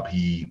job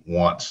he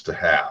wants to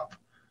have,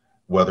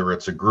 whether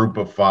it's a group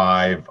of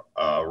 5,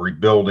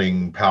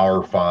 rebuilding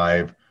Power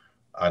 5,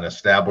 an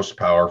established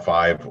Power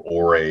 5,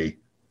 or a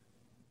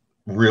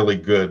really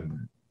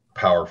good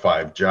Power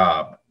 5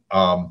 job.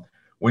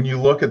 When you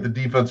look at the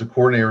defensive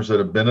coordinators that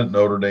have been at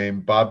Notre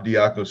Dame, Bob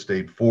Diaco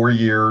stayed 4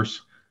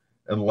 years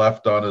and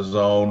left on his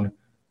own.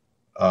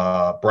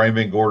 Brian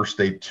Van Gorder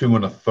stayed 2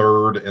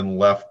 1/3 and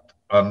left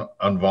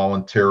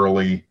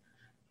involuntarily.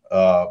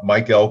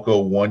 Mike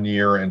Elko 1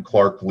 year and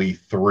Clark Lee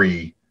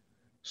 3.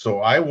 So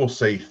I will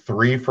say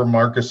 3 for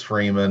Marcus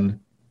Freeman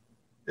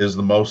is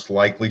the most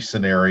likely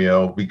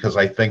scenario, because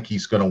I think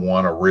he's going to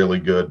want a really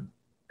good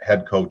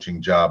head coaching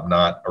job,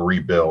 not a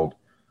rebuild.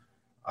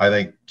 I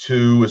think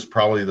 2 is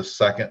probably the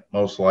second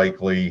most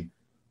likely,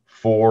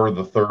 4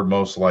 the third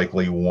most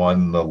likely,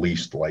 1 the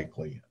least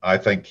likely. I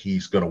think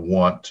he's going to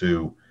want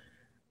to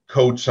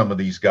coach some of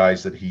these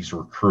guys that he's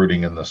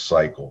recruiting in this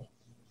cycle.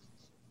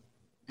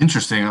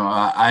 Interesting.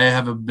 I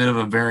have a bit of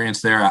a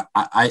variance there.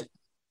 I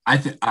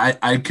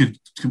could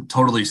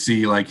totally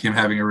see like him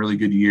having a really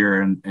good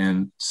year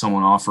and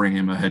someone offering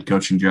him a head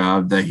coaching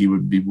job that he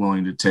would be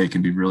willing to take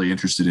and be really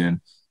interested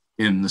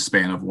in the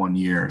span of 1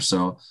 year.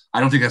 So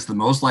I don't think that's the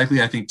most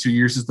likely. I think 2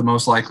 years is the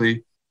most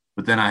likely,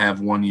 but then I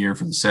have 1 year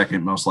for the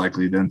second most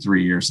likely, then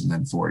 3 years, and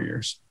then 4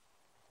 years.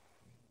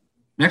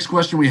 Next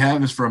question we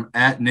have is from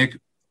 @Nick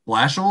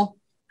Blashill.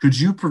 Could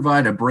you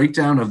provide a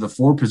breakdown of the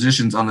 4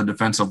 positions on the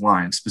defensive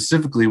line?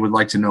 Specifically, would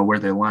like to know where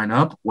they line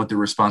up, what their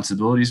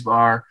responsibilities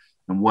are,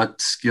 and what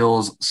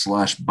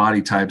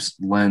skills/body types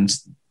lend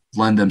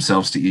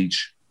themselves to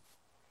each.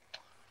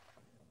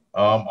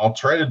 I'll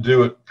try to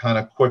do it kind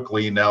of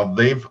quickly. Now,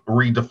 they've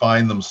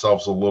redefined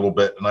themselves a little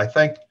bit, and I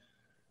think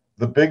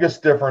the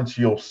biggest difference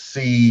you'll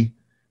see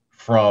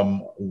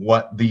from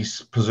what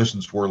these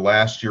positions were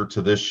last year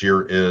to this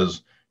year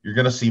is you're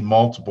going to see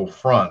multiple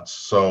fronts.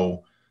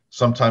 So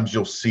sometimes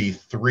you'll see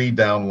 3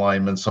 down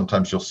linemen,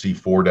 sometimes you'll see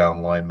 4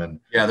 down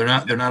linemen. Yeah, they're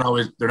not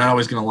always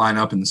going to line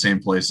up in the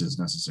same places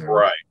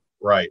necessarily.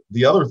 Right.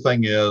 The other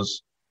thing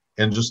is,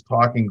 and just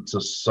talking to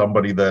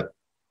somebody that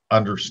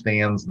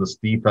understands this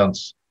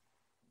defense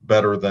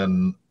better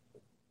than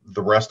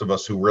the rest of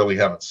us who really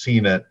haven't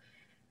seen it,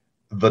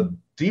 the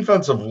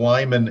defensive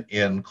linemen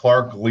in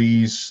Clark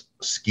Lee's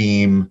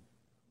scheme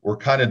were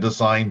kind of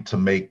designed to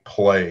make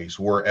plays,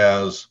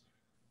 whereas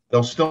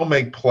they'll still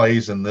make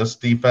plays in this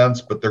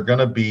defense, but they're going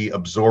to be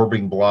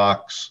absorbing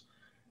blocks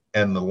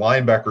and the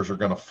linebackers are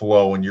going to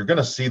flow, and you're going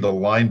to see the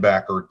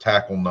linebacker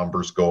tackle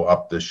numbers go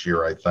up this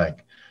year, I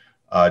think,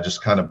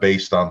 just kind of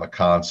based on the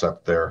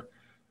concept there.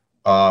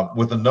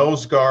 With a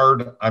nose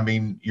guard, I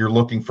mean, you're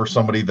looking for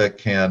somebody that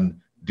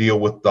can deal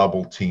with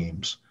double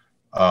teams.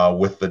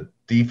 With the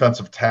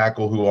defensive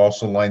tackle who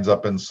also lines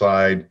up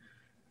inside,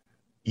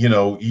 you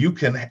know, you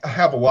can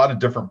have a lot of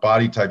different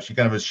body types. You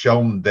can have a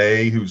Sheldon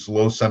Day who's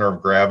low center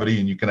of gravity,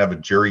 and you can have a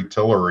Jerry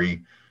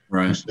Tillery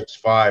who's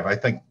 6'5". I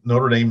think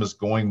Notre Dame is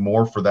going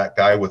more for that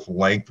guy with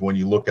length when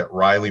you look at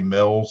Riley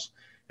Mills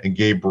and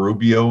Gabe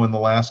Rubio in the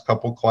last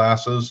couple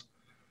classes.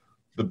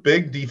 The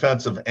big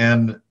defensive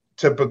end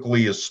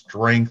typically is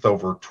strength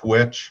over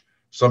twitch.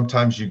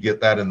 Sometimes you get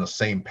that in the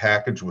same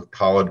package with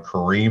Khalid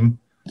Kareem,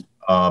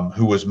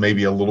 who was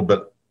maybe a little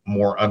bit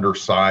more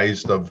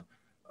undersized of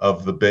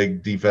the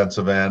big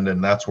defensive end,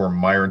 and that's where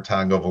Myron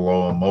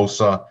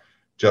Tagovailoa-Amosa,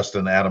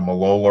 Justin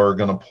Adamalola are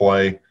going to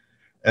play.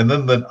 And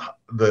then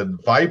the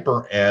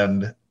Viper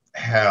end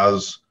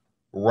has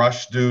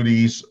rush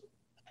duties,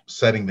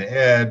 setting the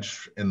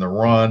edge in the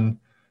run,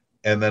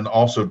 and then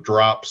also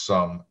drop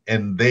some.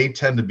 And they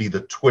tend to be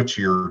the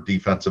twitchier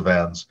defensive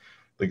ends,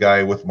 the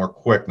guy with more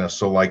quickness,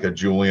 so like a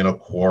Julian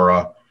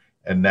Okwara,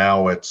 and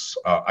now it's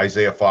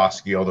Isaiah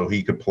Foskey, although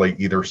he could play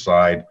either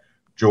side,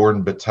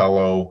 Jordan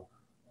Botelho.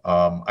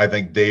 I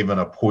think David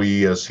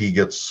Apuyi, as he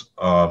gets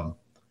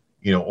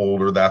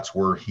older, that's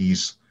where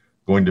he's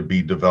going to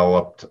be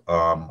developed.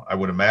 I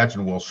would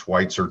imagine Will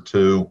Schweitzer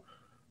too.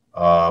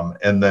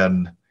 And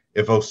then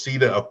if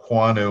Osita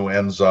Ekwonu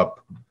ends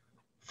up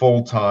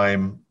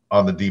full-time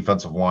on the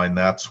defensive line,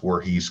 that's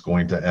where he's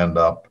going to end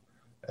up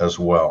as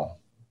well.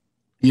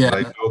 Yeah.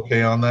 Are you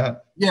okay on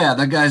that? Yeah,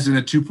 that guy's in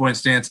a 2-point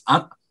stance.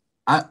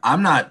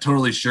 I'm not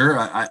totally sure.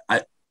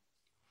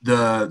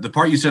 The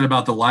part you said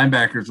about the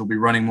linebackers will be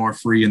running more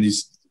free and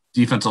these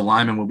defensive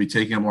linemen will be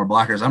taking on more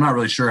blockers, I'm not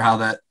really sure how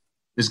that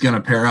is going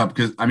to pair up,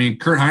 because, I mean,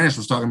 Kurt Hinish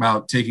was talking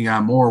about taking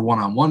on more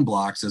one-on-one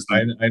blocks.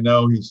 I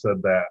know he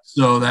said that.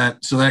 So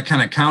that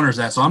kind of counters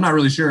that. So I'm not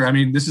really sure. I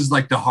mean, this is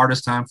like the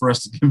hardest time for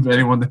us to give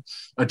anyone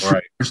a true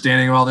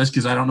understanding of all this,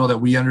 because I don't know that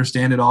we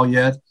understand it all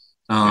yet.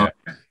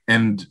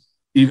 And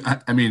even,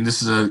 I mean,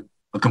 this is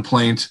a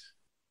complaint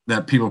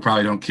that people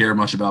probably don't care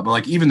much about, but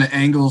like even the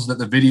angles that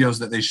the videos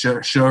that they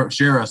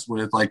share us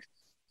with, like,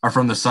 are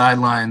from the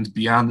sidelines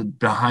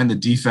behind the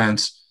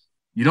defense.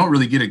 You don't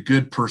really get a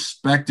good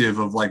perspective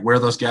of like where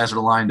those guys are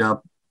lined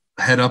up,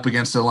 head up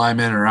against the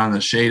lineman or on the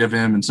shade of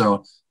him. And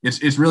so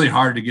it's really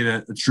hard to get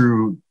a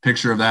true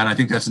picture of that. And I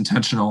think that's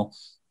intentional.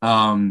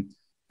 And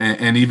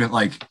even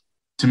like,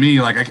 to me,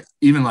 like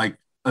even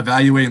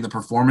evaluating the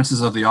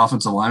performances of the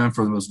offensive linemen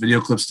for those video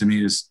clips, to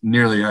me, is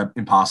nearly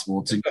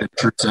impossible to get a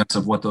true sense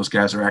of what those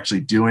guys are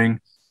actually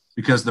doing,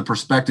 because the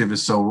perspective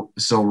is so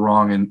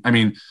wrong. And I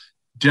mean,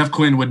 Jeff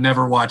Quinn would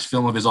never watch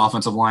film of his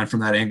offensive line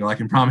from that angle. I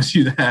can promise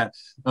you that.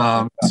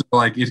 So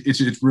like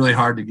it's really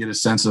hard to get a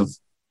sense of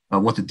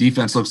what the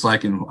defense looks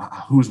like and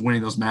who's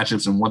winning those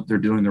matchups and what they're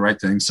doing the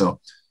right thing. So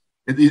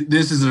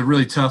this is a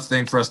really tough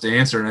thing for us to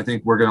answer. And I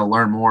think we're going to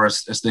learn more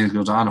as things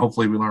goes on.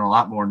 Hopefully we learn a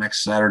lot more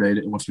next Saturday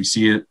once we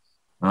see it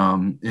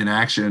in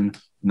action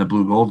in the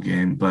blue gold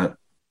game. But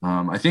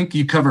I think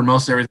you covered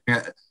most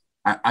everything.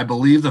 I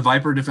believe the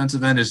Viper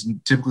defensive end is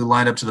typically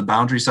lined up to the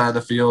boundary side of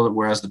the field,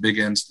 whereas the big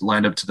end's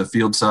lined up to the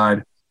field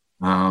side.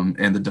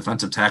 And the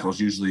defensive tackle is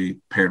usually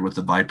paired with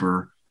the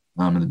Viper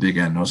and the big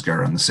end nose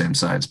guard on the same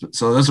sides. But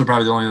so those are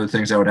probably the only other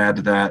things I would add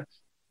to that.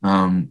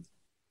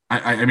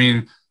 I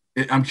mean,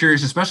 I'm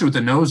curious, especially with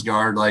the nose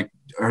guard, like,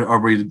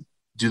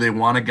 do they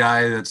want a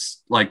guy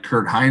that's like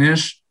Kurt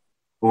Hinish,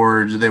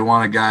 or do they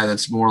want a guy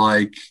that's more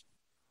like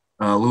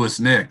Lewis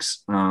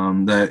Nix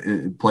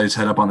that plays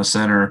head up on the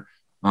center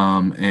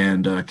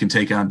and can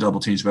take on double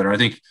teams better? I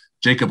think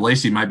Jacob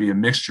Lacey might be a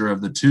mixture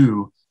of the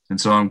two. And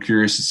so I'm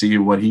curious to see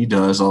what he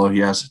does, although he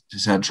has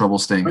just had trouble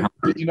staying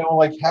healthy. You know,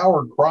 like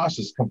Howard Cross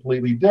is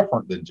completely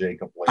different than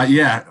Jacob Lacey.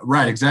 Yeah,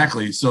 right,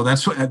 exactly. So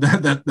that's what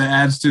that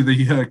adds to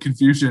the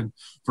confusion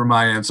from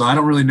my end. So I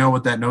don't really know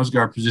what that nose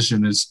guard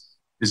position is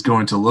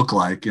going to look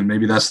like, and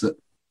maybe that's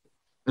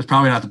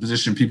probably not the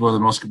position people are the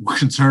most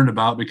concerned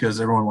about,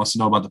 because everyone wants to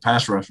know about the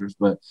pass rushers.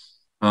 But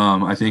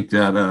I think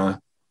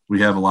that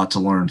we have a lot to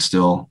learn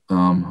still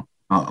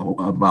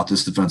about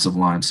this defensive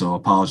line. So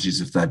apologies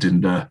if that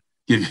didn't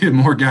give you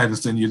more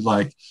guidance than you'd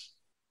like.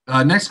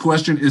 Next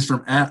question is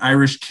from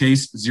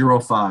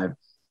 @IrishCase05.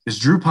 Is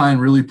Drew Pine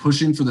really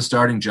pushing for the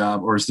starting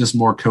job, or is this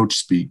more coach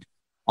speak?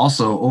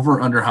 Also,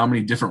 over under how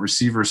many different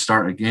receivers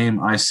start a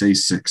game? I say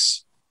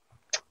 6.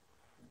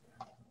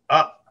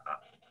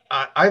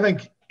 I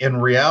think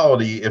in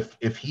reality,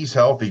 if he's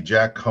healthy,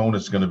 Jack Cohn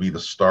is going to be the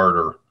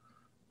starter.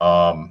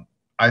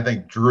 I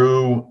think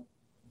Drew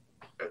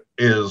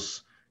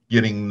is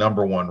getting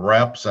number 1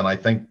 reps, and I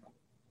think,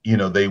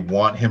 they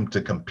want him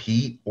to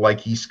compete like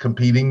he's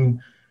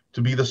competing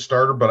to be the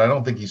starter, but I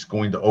don't think he's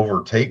going to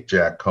overtake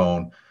Jack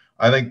Cohn.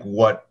 I think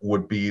what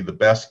would be the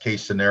best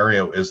case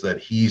scenario is that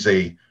he's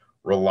a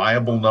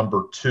reliable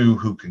number 2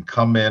 who can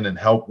come in and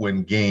help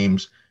win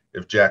games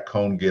if Jack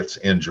Cohn gets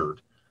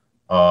injured.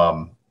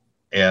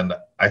 And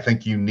I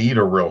think you need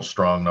a real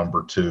strong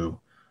number 2.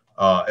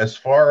 As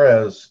far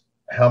as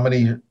how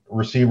many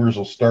receivers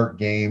will start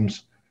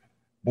games,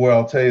 boy,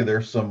 I'll tell you,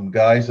 there's some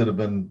guys that have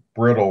been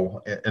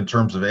brittle in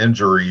terms of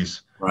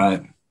injuries.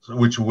 Right.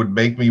 Which would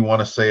make me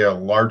want to say a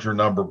larger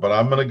number, but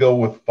I'm going to go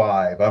with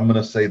 5. I'm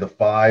going to say the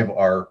 5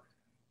 are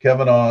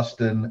Kevin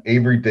Austin,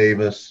 Avery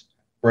Davis,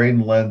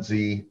 Braden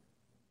Lenzy,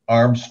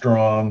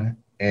 Armstrong,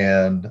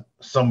 and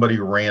somebody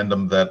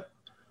random that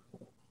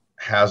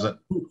hasn't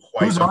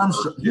quite.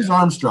 Who's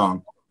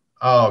Armstrong?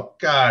 Oh,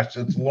 gosh,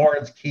 it's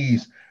Lawrence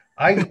Keys.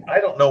 I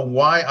don't know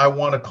why I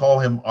want to call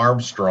him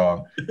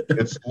Armstrong.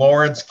 It's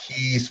Lawrence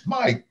Keys.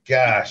 My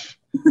gosh.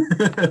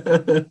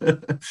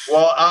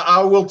 Well,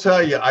 I will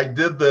tell you, I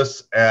did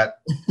this at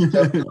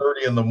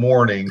 7:30 in the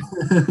morning,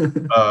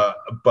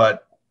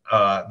 but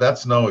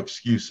that's no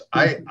excuse.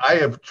 I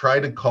have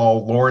tried to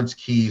call Lawrence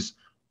Keys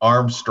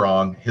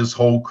Armstrong his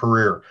whole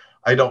career.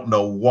 I don't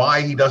know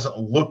why he doesn't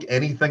look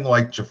anything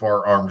like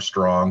Jafar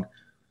Armstrong,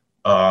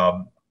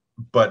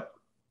 but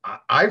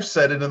I've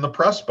said it in the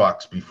press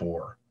box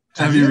before.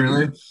 Have you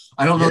really?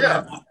 I don't know.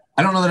 Yeah.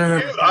 I don't know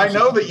that I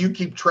know that you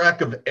keep track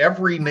of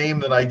every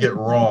name that I get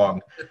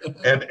wrong.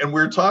 and we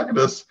were talking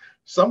to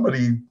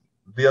somebody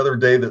the other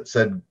day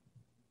that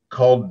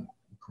called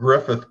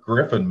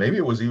Griffin. Maybe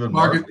it was even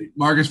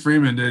Marcus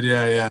Freeman did.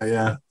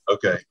 Yeah.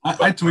 Okay.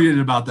 I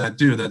tweeted about that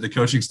too, that the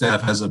coaching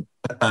staff has a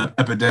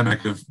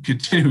epidemic of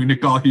continuing to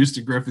call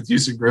Houston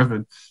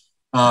Griffin.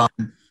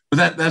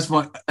 But that's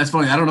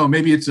funny. I don't know.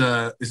 Maybe is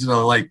it a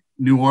like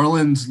New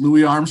Orleans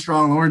Louis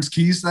Armstrong Lawrence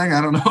Keys thing? I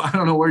don't know. I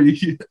don't know where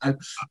I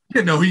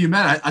didn't know who you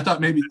meant. I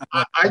thought maybe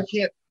I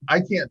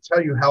can't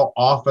tell you how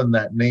often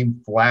that name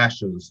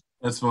flashes.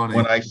 That's funny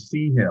when I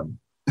see him.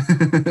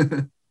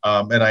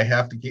 And I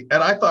have to keep.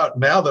 And I thought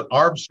now that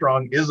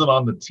Armstrong isn't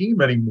on the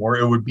team anymore,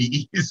 it would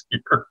be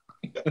easier.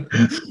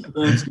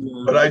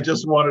 But I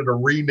just wanted to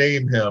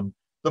rename him.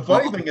 The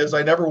funny thing is,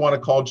 I never want to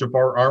call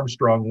Jafar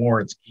Armstrong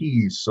Lawrence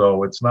Keys,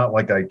 so it's not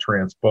like I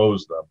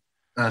transpose them.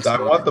 I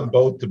want them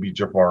both to be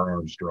Jafar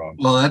Armstrong.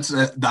 Well,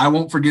 I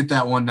won't forget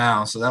that one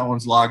now. So that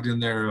one's logged in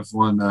there. If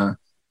one,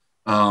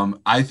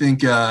 I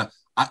think I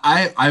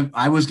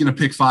was going to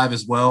pick 5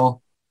 as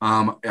well.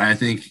 I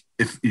think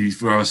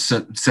if I was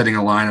setting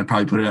a line, I'd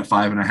probably put it at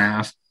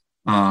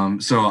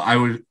 5.5. So I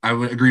would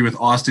agree with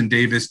Austin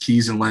Davis,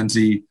 Keys, and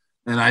Lenzy.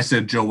 And I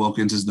said Joe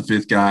Wilkins is the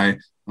 5th guy.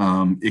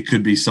 It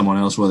could be someone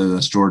else, whether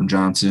that's Jordan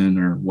Johnson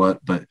or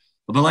what. But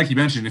like you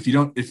mentioned, if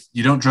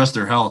you don't trust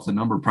their health, the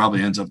number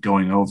probably ends up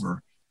going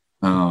over.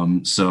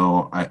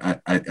 So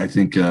I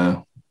think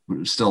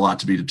there's still a lot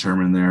to be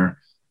determined there.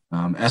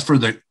 As for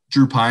the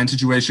Drew Pine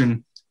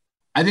situation,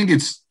 I think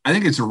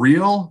it's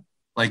real.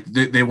 Like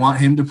they want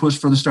him to push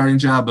for the starting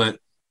job, but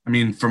I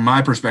mean, from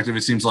my perspective,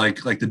 it seems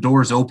like the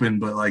door's open,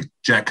 but like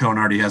Jack Cohn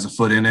already has a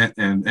foot in it,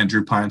 and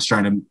Drew Pine's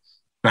trying to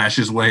bash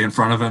his way in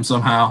front of him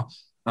somehow.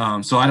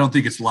 So I don't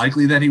think it's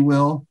likely that he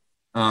will.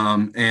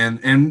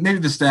 And maybe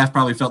the staff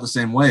probably felt the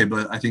same way,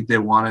 but I think they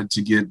wanted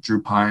to get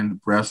Drew Pine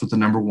reps with the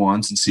number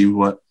 1s and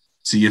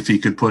see if he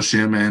could push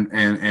him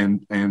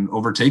and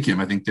overtake him.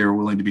 I think they were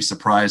willing to be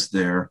surprised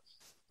there.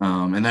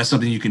 And that's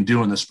something you can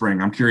do in the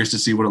spring. I'm curious to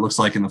see what it looks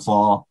like in the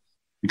fall,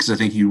 because I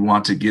think you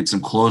want to get some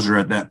closure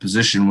at that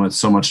position with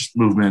so much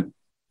movement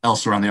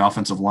elsewhere on the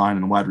offensive line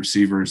and the wide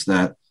receivers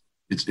that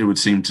it would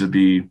seem to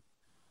be,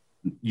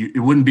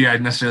 it wouldn't be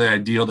necessarily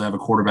ideal to have a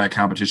quarterback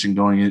competition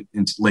going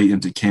late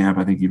into camp.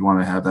 I think you'd want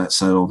to have that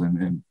settled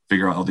and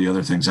figure out all the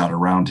other things out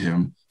around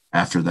him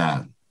after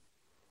that.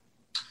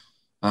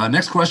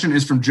 Next question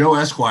is from Joe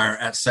Esquire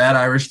at Sad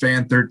Irish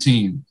Fan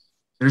 13.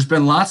 There's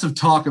been lots of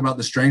talk about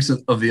the strengths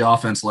of the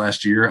offense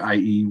last year,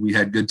 i.e. we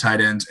had good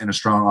tight ends and a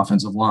strong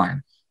offensive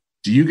line.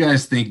 Do you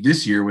guys think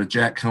this year with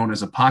Jack Cohn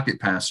as a pocket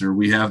passer,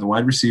 we have the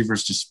wide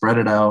receivers to spread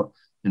it out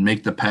and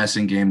make the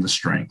passing game the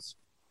strength?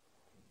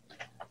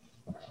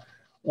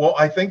 Well,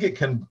 I think it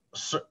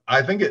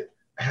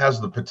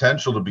has the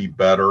potential to be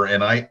better.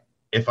 And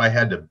if I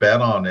had to bet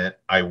on it,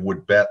 I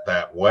would bet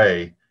that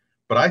way.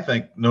 But I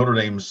think Notre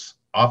Dame's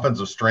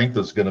offensive strength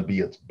is going to be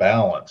its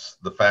balance.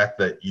 The fact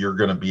that you're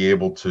going to be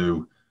able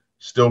to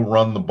still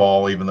run the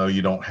ball, even though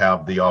you don't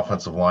have the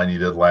offensive line you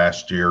did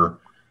last year.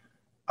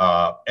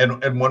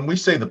 And when we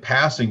say the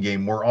passing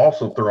game, we're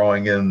also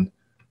throwing in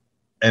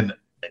an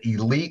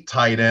elite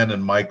tight end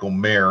in Michael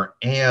Mayer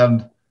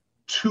and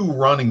two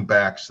running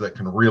backs that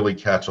can really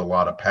catch a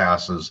lot of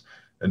passes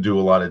and do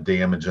a lot of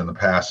damage in the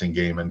passing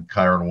game, and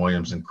Kyron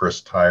Williams and Chris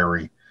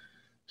Tyree.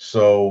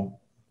 So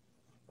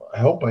I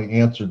hope I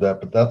answered that,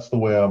 but that's the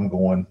way I'm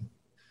going.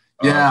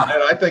 Yeah.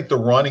 And I think the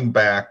running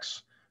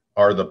backs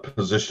are the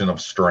position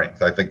of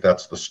strength. I think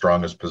that's the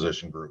strongest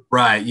position group.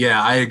 Right.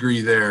 Yeah, I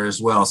agree there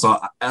as well. So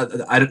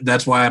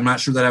that's why I'm not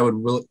sure that I would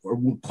really or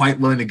quite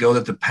willing to go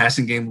that the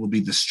passing game will be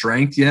the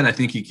strength yet. I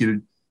think he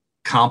could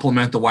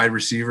complement the wide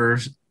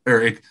receivers,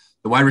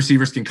 the wide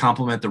receivers can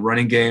complement the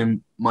running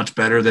game much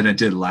better than it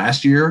did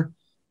last year.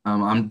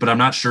 But I'm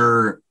not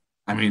sure.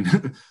 I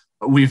mean,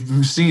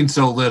 we've seen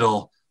so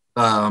little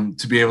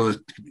to be able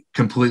to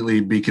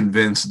completely be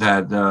convinced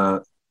that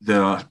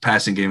the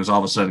passing game is all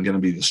of a sudden going to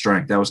be the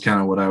strength. That was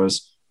kind of what I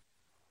was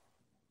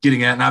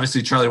getting at. And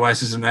obviously Charlie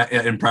Weis isn't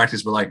in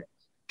practice, but like,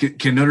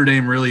 can Notre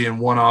Dame really in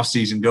one off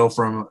season go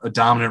from a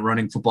dominant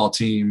running football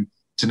team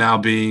to now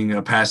being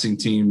a passing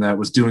team that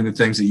was doing the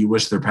things that you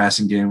wish their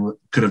passing game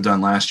could have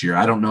done last year?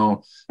 I don't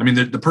know. I mean,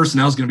 the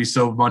personnel is going to be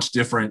so much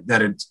different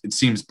that it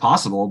seems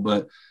possible,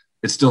 but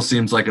it still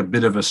seems like a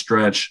bit of a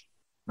stretch,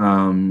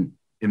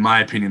 in my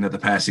opinion, that the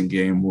passing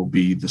game will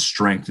be the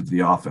strength of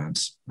the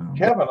offense.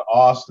 Kevin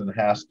Austin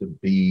has to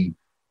be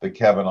the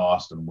Kevin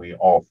Austin we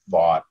all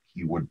thought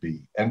he would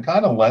be, and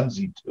kind of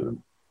Lindsey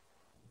too.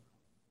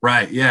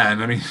 Right. Yeah.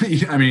 And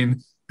I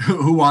mean,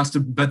 who wants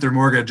to bet their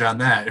mortgage on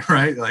that?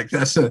 Right. Like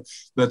that's a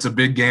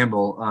big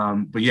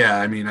gamble. But yeah,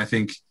 I mean, I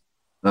think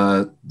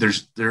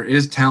there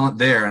is talent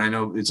there, and I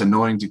know it's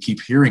annoying to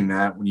keep hearing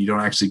that when you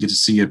don't actually get to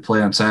see it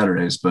play on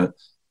Saturdays, but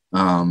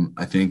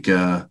I think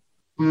we'll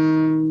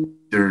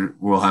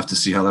have to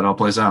see how that all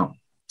plays out.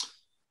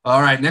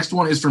 All right, next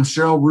one is from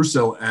Cheryl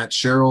Russo at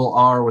Cheryl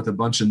R with a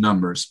bunch of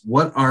numbers.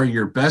 What are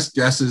your best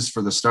guesses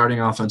for the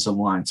starting offensive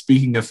line?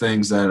 Speaking of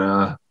things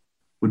that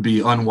would be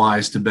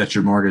unwise to bet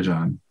your mortgage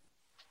on.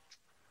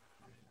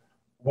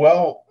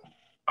 Well,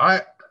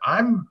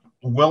 I'm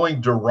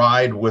willing to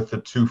ride with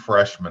the two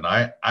freshmen.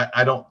 I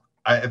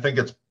think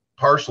it's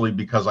partially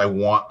because I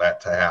want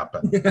that to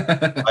happen.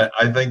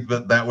 I think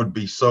that would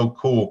be so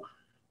cool.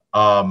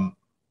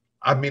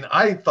 I mean,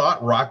 I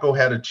thought Rocco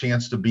had a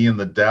chance to be in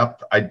the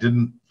depth. I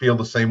didn't feel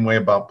the same way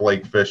about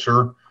Blake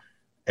Fisher.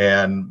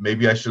 And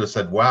maybe I should have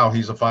said, wow,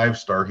 he's a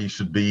 5-star. He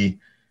should be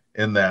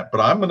in that. But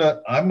I'm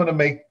gonna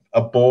make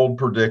a bold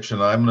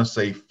prediction. I'm gonna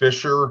say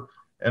Fisher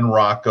and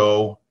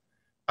Rocco.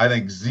 I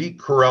think Zeke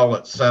Correll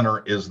at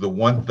center is the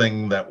one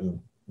thing that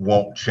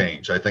won't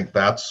change. I think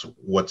that's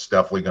what's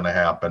definitely going to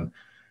happen.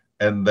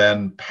 And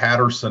then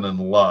Patterson and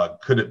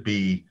Lugg. Could it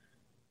be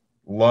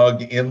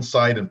Lugg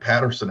inside and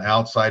Patterson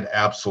outside?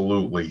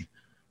 Absolutely.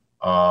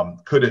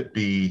 Could it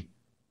be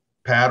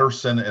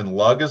Patterson and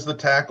Lugg as the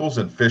tackles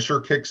and Fisher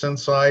kicks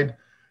inside?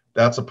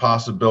 That's a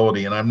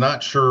possibility. And I'm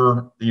not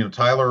sure,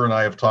 Tyler and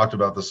I have talked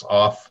about this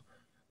off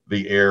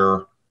the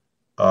air,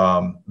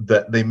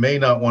 that they may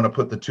not want to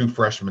put the two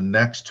freshmen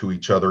next to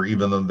each other,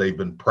 even though they've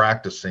been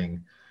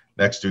practicing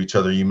next to each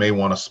other. You may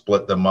want to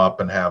split them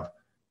up and have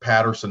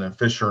Patterson and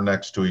Fisher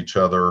next to each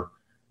other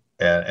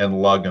and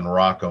Lugg and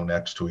Rocco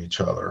next to each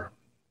other.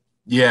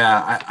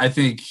 Yeah, I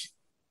think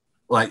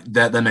like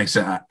that makes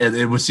sense.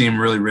 It would seem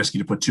really risky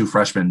to put two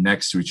freshmen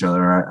next to each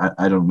other.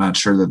 I'm not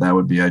sure that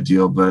would be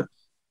ideal, but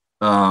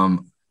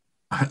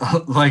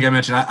like I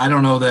mentioned, I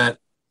don't know that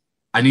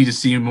I need to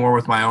see more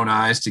with my own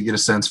eyes to get a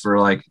sense for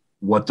like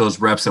what those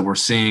reps that we're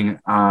seeing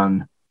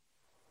on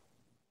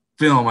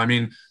film. I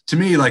mean, to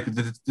me, like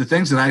the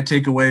things that I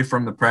take away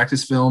from the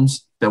practice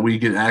films that we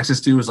get access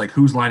to is like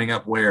who's lining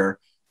up where,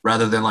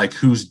 rather than like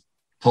who's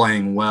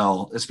playing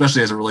well,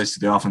 especially as it relates to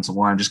the offensive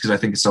line, just because I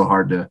think it's so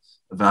hard to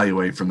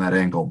evaluate from that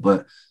angle.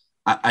 But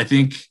I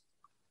think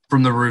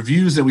from the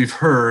reviews that we've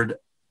heard,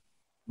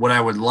 what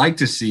I would like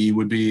to see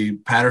would be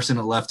Patterson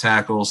at left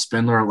tackle,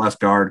 Spindler at left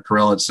guard,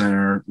 Correll at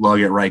center,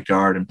 Lugg at right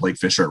guard, and Blake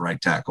Fisher at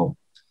right tackle.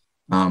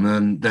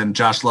 And then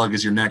Josh Lugg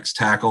is your next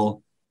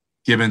tackle,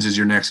 Gibbons is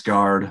your next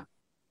guard.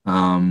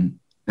 The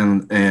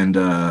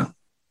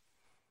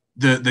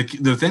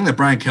thing that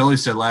Brian Kelly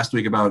said last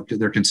week about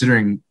they're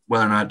considering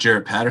whether or not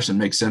Jarrett Patterson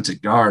makes sense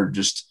at guard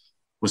just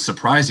was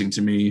surprising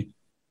to me.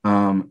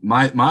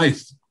 My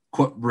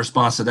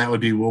response to that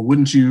would be, well,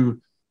 wouldn't you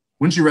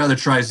rather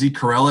try Zeke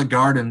Correll at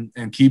guard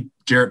and keep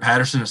Jarrett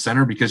Patterson at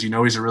center because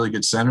he's a really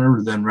good center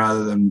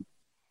rather than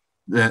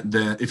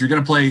if you're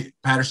going to play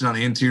Patterson on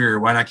the interior,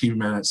 why not keep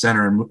him at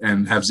center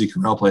and have Zeke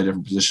Correll play a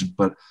different position?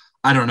 But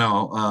I don't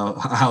know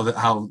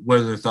what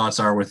their thoughts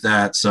are with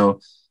that.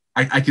 So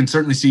I can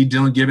certainly see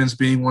Dylan Gibbons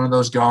being one of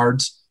those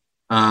guards.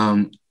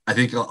 I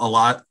think a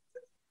lot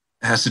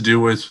has to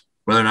do with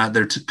whether or not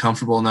they're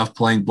comfortable enough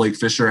playing Blake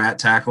Fisher at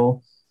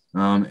tackle,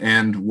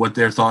 and what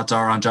their thoughts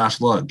are on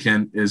Josh Lugg.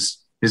 Is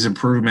his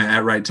improvement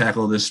at right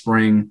tackle this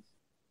spring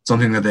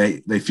something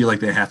that they feel like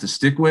they have to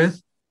stick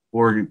with,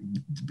 or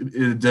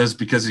it does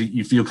because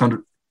you feel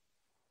comfortable?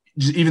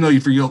 Even though you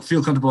feel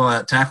comfortable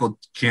at tackle,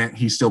 can't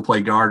he still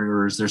play guard,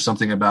 or is there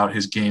something about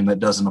his game that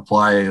doesn't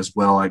apply as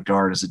well at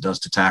guard as it does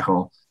to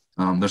tackle?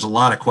 There's a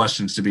lot of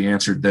questions to be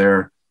answered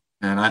there,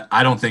 and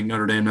I don't think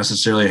Notre Dame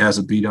necessarily has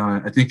a beat on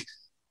it. I think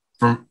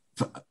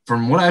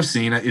from what I've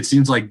seen, it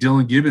seems like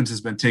Dylan Gibbons has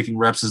been taking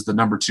reps as the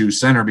number 2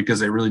 center because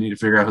they really need to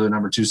figure out who the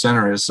number 2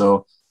 center is.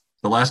 So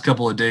the last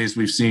couple of days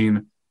we've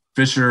seen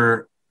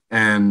Fisher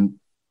and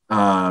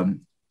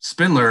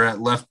Spindler at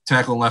left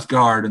tackle and left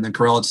guard, and then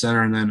Corral at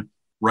center, and then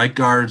right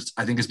guards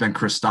I think it's been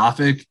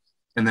Kristofik,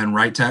 and then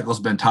right tackle's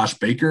been Tosh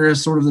Baker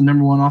as sort of the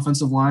number 1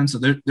 offensive line. So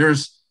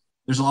there's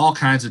all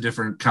kinds of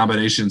different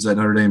combinations that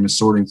Notre Dame is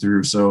sorting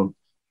through. So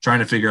trying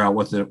to figure out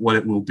what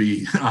it will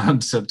be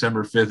on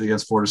September 5th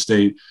against Florida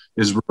State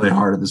is really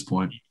hard at this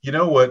point. You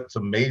know what's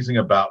amazing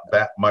about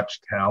that much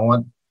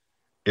talent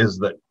is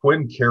that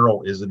Quinn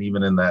Carroll isn't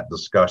even in that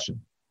discussion.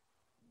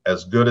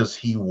 As good as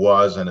he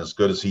was and as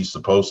good as he's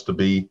supposed to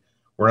be,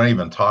 we're not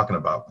even talking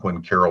about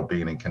Quinn Carroll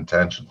being in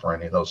contention for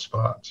any of those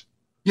spots.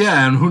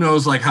 Yeah, and who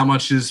knows like how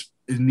much his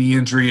knee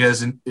injury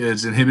has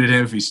inhibited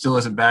him, if he still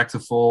isn't back to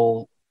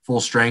full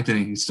strength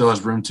and he still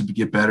has room to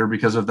get better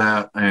because of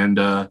that.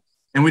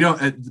 And we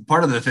don't –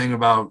 part of the thing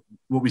about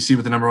what we see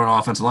with the number 1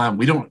 offensive line,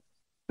 we don't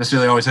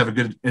necessarily always have a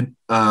good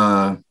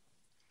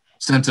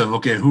sense of,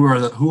 okay, who are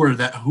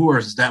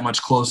that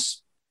much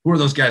close – who are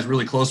those guys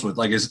really close with?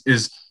 Like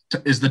is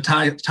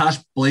the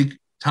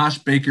Tosh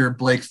Baker,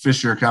 Blake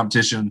Fisher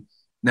competition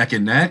neck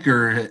and neck,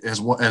 or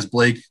has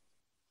Blake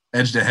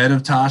edged ahead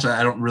of Tosh?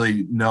 I don't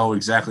really know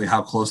exactly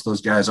how close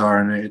those guys are,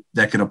 and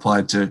that could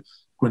apply to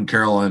Quentin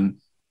Carroll and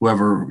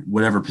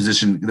whatever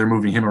position they're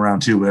moving him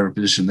around to, whatever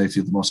position they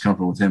feel the most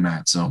comfortable with him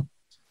at. So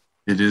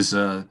it is.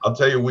 I'll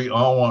tell you, we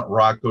all want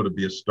Rocco to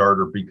be a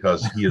starter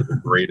because he is a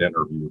great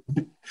interview.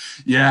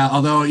 Yeah,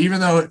 although even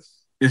though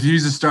if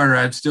he's a starter,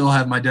 I'd still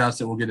have my doubts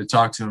that we'll get to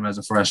talk to him as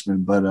a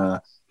freshman.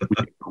 But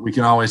we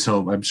can always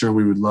hope. I'm sure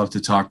we would love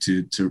to talk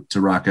to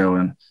Rocco,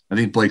 and I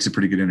think Blake's a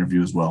pretty good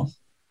interview as well.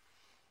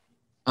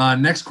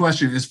 Next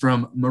question is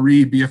from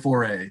Marie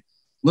Biafore.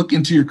 Look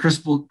into your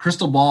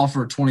crystal ball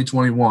for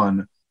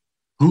 2021.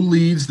 Who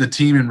leads the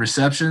team in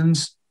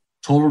receptions,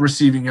 total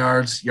receiving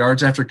yards,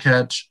 yards after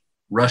catch,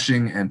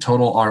 rushing, and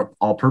total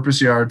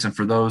all-purpose yards? And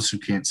for those who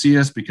can't see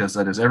us, because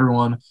that is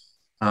everyone,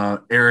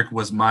 Eric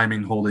was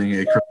miming holding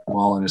a crystal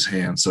ball in his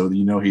hand, so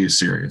you know he is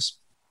serious.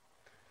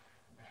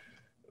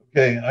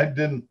 Okay,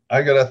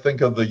 I got to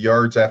think of the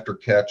yards after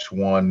catch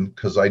one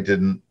because I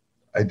didn't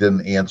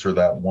answer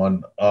that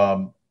one.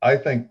 I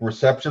think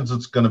receptions,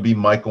 it's going to be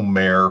Michael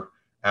Mayer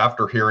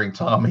after hearing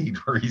Tom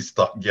Edwards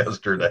talk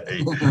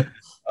yesterday.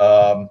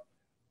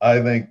 I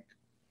think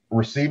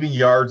receiving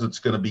yards, it's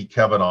going to be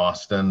Kevin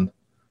Austin.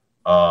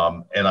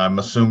 And I'm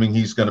assuming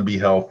he's going to be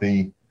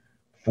healthy.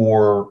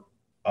 For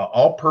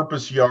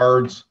all-purpose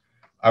yards,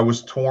 I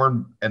was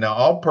torn. And now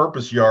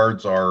all-purpose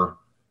yards are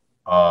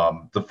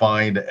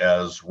defined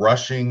as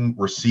rushing,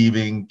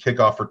 receiving,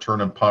 kickoff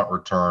return, and punt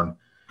return.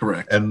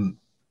 Correct. And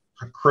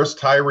Chris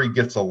Tyree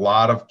gets a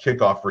lot of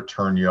kickoff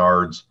return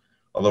yards,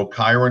 although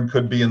Kyron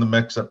could be in the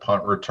mix at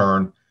punt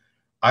return.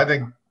 I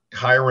think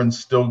Kyron's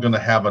still going to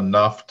have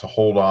enough to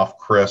hold off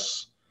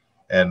Chris,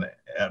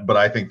 but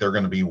I think they're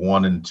going to be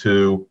 1 and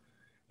 2.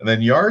 And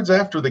then yards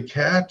after the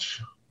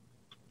catch,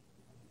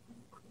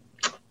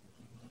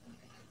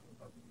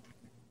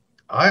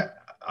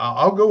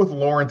 I'll go with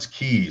Lawrence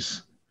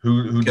Keys,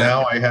 who okay.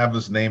 Now I have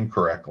his name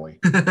correctly.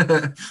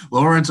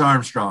 Lawrence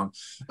Armstrong.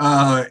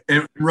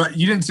 You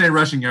didn't say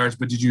rushing yards,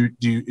 but did you?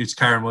 It's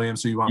Kyron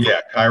Williams, so you want?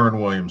 Yeah,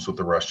 Kyron Williams with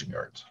the rushing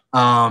yards.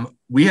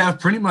 We have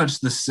pretty much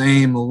the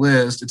same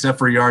list except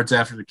for yards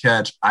after the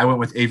catch. I went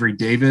with Avery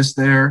Davis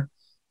there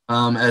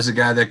as a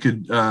guy that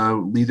could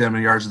lead them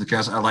in yards of the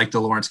catch. I like the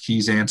Lawrence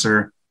Keys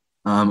answer.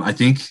 I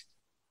think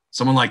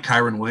someone like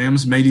Kyron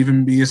Williams may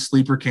even be a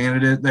sleeper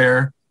candidate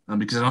there.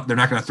 Because they're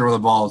not going to throw the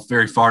ball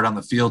very far down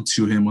the field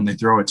to him when they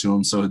throw it to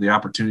him. So the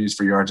opportunities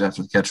for yards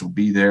after the catch will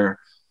be there.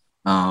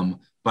 But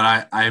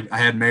I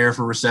had Mayer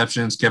for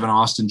receptions, Kevin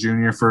Austin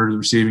Jr. for the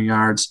receiving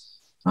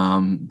yards,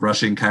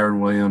 rushing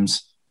Kyron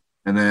Williams.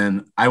 And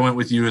then I went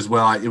with you as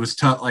well. It was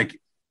tough. Like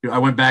I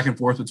went back and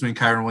forth between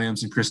Kyron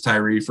Williams and Chris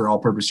Tyree for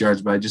all-purpose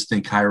yards, but I just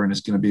think Kyron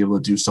is going to be able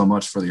to do so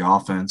much for the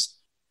offense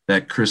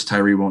that Chris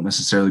Tyree won't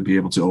necessarily be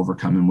able to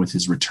overcome him with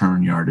his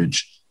return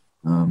yardage.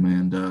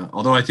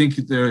 Although I think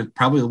they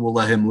probably will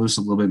let him loose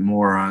a little bit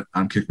more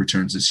on kick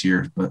returns this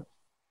year, but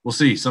we'll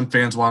see. Some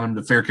fans want him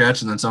to fair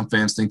catch, and then some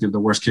fans think they're the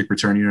worst kick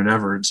return unit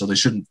ever, and so they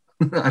shouldn't.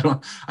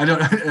 I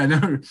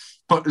know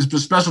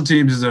special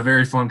teams is a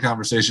very fun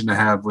conversation to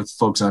have with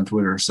folks on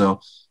Twitter. So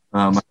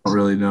I don't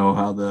really know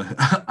how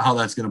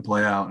that's going to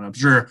play out, and I'm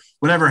sure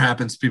whatever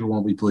happens, people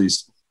won't be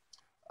pleased.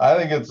 I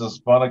think it's as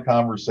fun a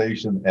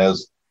conversation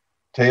as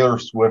Taylor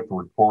Swift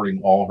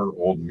recording all her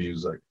old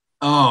music.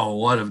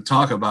 Oh,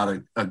 talk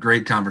about a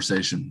great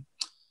conversation.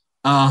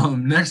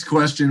 Next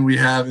question we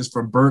have is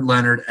from Bert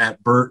Leonard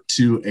at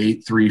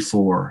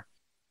Bert2834.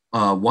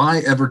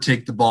 Why ever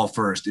take the ball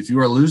first? If you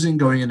are losing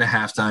going into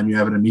halftime, you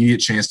have an immediate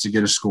chance to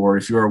get a score.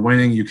 If you are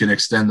winning, you can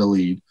extend the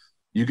lead.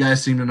 You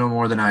guys seem to know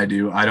more than I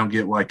do. I don't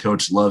get why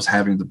Coach loves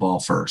having the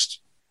ball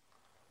first.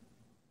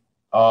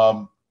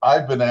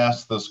 I've been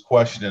asked this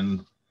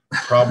question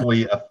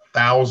probably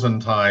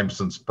 1,000 times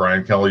since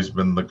Brian Kelly's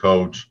been the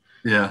coach.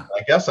 Yeah.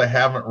 I guess I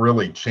haven't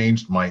really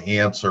changed my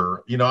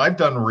answer. I've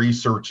done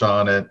research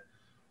on it.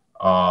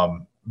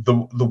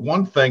 The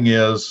one thing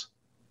is,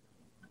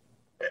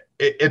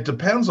 it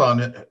depends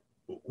on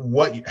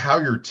how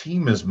your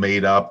team is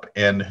made up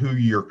and who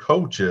your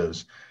coach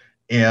is.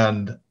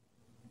 And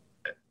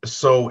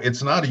so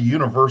it's not a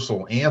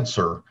universal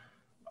answer.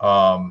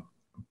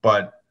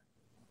 But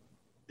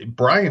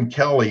Brian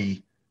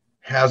Kelly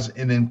has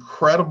an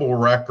incredible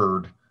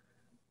record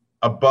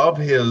above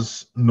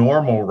his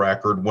normal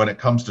record when it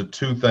comes to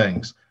two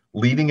things: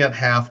 leading at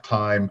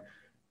halftime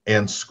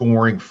and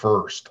scoring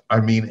first. I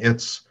mean,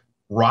 it's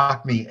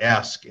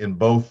Rockne-esque in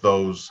both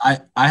those.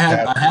 I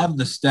have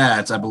the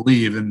stats, I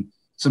believe, and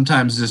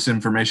sometimes this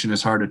information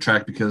is hard to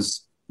track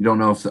because you don't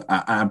know if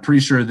I'm pretty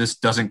sure this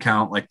doesn't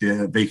count like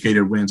the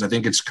vacated wins. I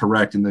think it's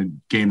correct in the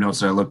game notes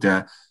that I looked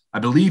at. I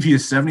believe he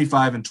is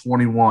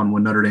 75-21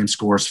 when Notre Dame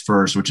scores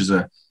first, which is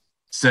a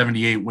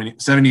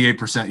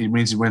 78%. It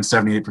means he wins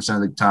 78%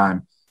 of the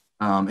time.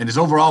 And his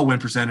overall win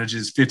percentage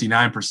is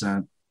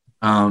 59%.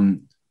 Not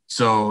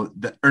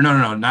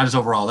his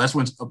overall. That's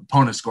when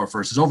opponents score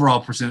first. His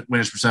overall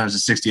winners percentage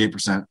is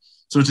 68%.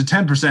 So it's a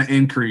 10%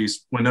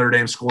 increase when Notre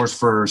Dame scores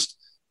first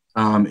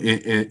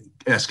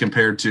as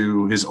compared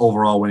to his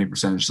overall winning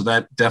percentage. So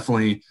that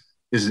definitely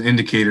is an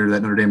indicator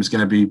that Notre Dame is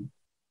going to be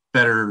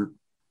better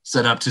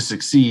set up to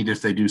succeed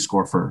if they do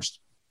score first.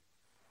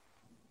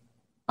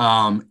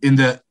 I've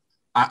been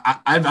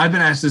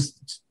asked this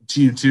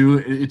to you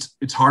too.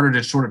 It's harder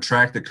to sort of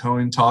track the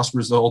coin toss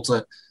results,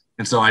 and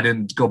so I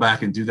didn't go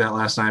back and do that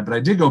last night. But I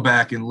did go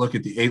back and look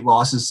at the 8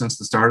 losses since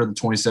the start of the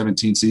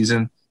 2017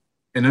 season,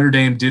 and Notre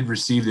Dame did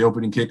receive the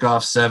opening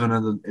kickoff 7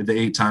 of the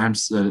 8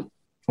 times. The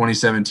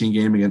 2017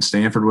 game against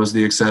Stanford was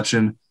the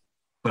exception.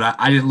 But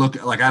I didn't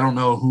look, like, I don't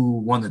know who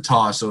won the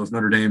toss. So if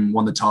Notre Dame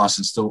won the toss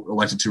and still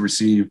elected to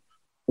receive,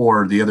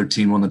 or the other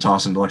team won the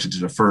toss and elected to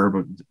defer,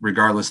 but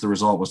regardless, the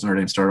result was Notre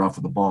Dame started off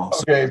with the ball.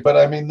 Okay, but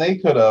I mean, they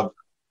could have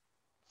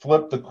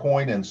flipped the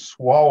coin and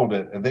swallowed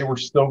it, and they were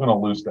still going to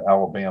lose to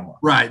Alabama.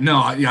 Right.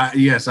 No. Yeah.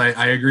 Yes,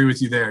 I agree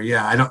with you there.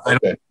 Yeah. I don't.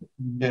 Yeah,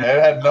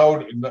 it had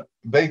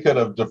they could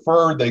have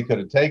deferred. They could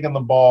have taken the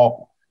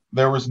ball.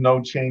 There was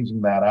no change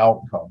in that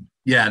outcome.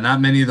 Yeah.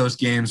 Not many of those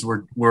games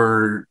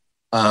were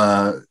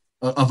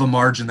of a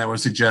margin that would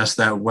suggest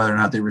that whether or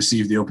not they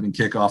received the opening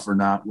kickoff or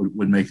not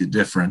would make a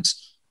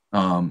difference.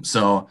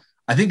 So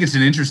I think it's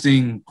an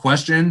interesting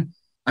question.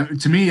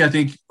 To me, I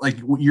think like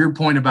your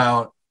point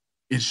about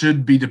it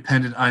should be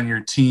dependent on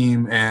your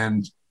team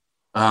and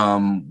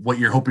what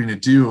you're hoping to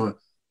do.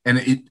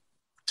 And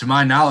to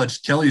my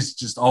knowledge, Kelly's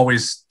just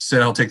always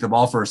said he'll take the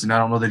ball first, and I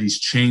don't know that he's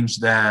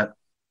changed that.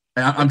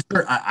 I'm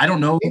sure. I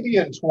don't know. Maybe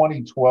in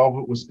 2012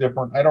 it was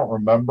different. I don't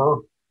remember.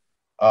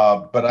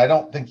 But I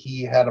don't think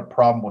he had a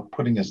problem with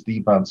putting his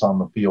defense on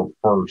the field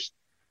first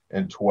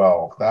in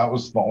 12. That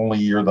was the only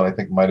year that I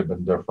think might have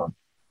been different.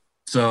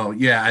 So,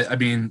 yeah, I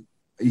mean,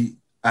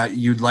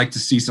 you'd like to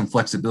see some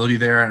flexibility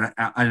there.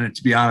 And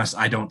to be honest,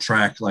 I don't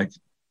track,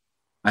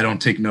 I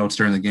don't take notes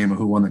during the game of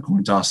who won the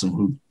coin toss and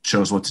who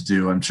chose what to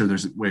do. I'm sure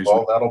there's ways.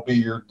 Well, that'll be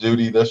your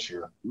duty this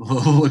year.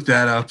 We'll look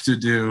that up to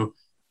do.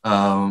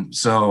 I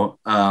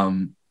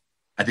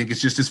think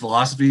it's just his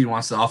philosophy. He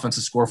wants the offense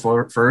to score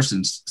first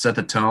and set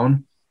the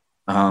tone.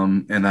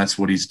 And that's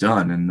what he's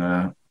done.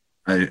 And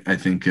I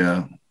think,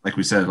 like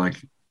we said, like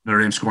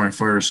Notre Dame scoring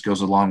first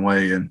goes a long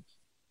way, and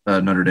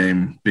Notre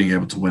Dame being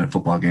able to win a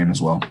football game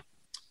as well.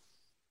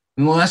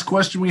 And the last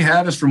question we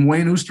have is from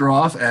Wayne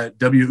Oosteroff at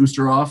W.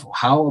 Oosteroff.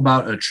 How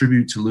about a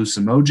tribute to Lou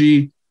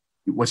Somogyi?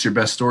 What's your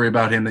best story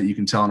about him that you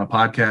can tell on a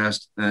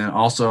podcast? And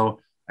also,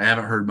 I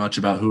haven't heard much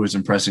about who is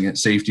impressing at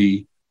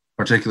safety,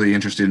 particularly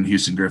interested in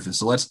Houston Griffith.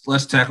 So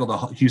let's tackle the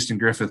Houston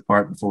Griffith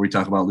part before we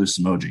talk about Lou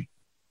Somogyi.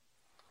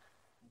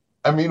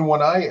 I mean,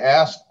 when I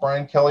asked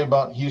Brian Kelly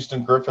about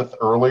Houston Griffith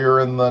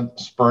earlier in the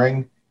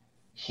spring,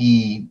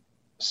 he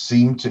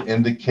seemed to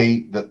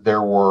indicate that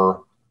there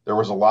was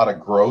a lot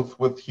of growth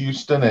with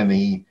Houston, and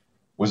he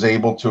was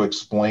able to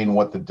explain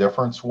what the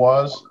difference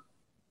was.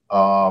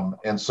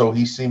 And so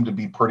he seemed to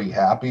be pretty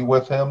happy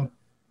with him.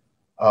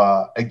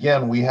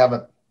 Again, we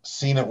haven't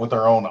seen it with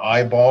our own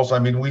eyeballs. I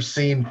mean, we've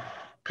seen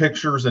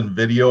pictures and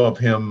video of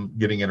him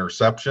getting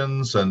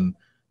interceptions and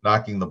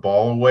knocking the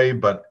ball away,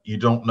 but you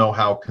don't know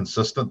how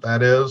consistent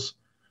that is.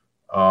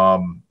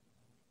 And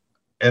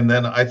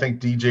then I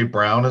think DJ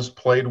Brown has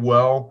played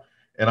well,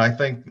 and I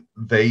think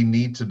they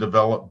need to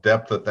develop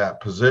depth at that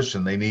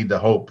position. They need to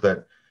hope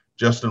that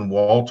Justin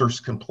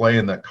Walters can play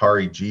and that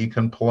Kari G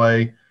can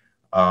play.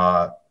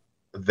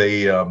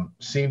 They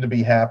seem to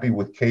be happy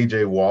with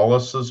KJ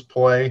Wallace's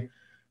play,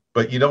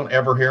 but you don't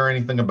ever hear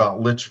anything about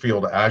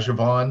Litchfield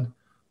Ajavon.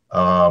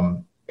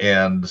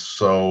 And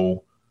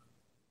so,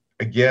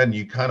 again,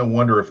 you kind of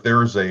wonder if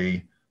there's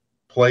a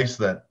place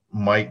that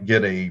might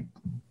get a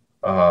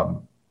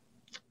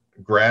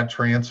grad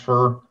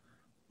transfer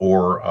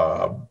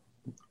or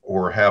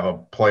have a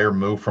player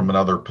move from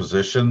another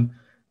position.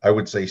 I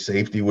would say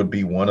safety would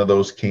be one of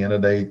those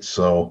candidates.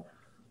 So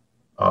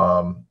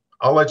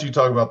I'll let you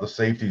talk about the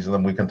safeties, and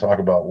then we can talk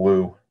about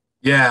Lou.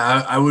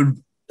 Yeah, I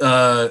would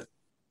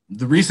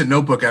the recent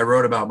notebook I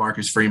wrote about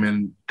Marcus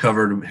Freeman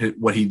covered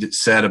what he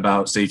said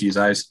about safeties.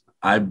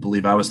 I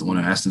believe I was the one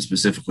who asked him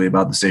specifically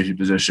about the safety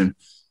position.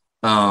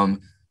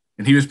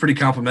 And he was pretty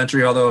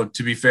complimentary, although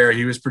to be fair,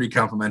 he was pretty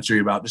complimentary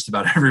about just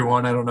about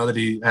everyone. I don't know that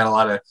he had a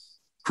lot of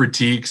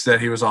critiques that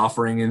he was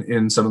offering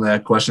in some of the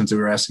questions that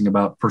we were asking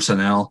about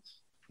personnel.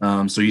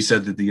 So he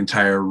said that the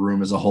entire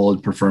room as a whole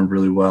had performed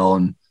really well.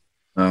 And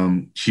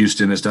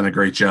Houston has done a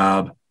great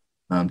job.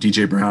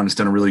 DJ Brown has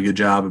done a really good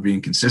job of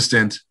being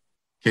consistent.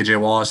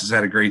 KJ Wallace has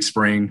had a great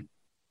spring.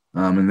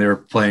 And they're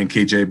playing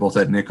KJ both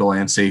at nickel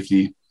and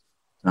safety.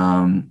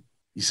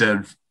 He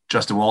said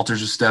Justin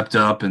Walters has stepped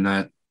up, and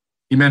that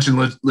he mentioned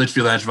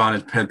Litchfield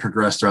Edgevon had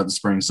progressed throughout the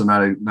spring. So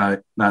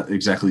not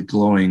exactly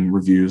glowing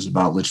reviews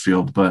about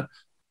Litchfield, but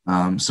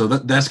so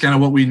that's kind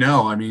of what we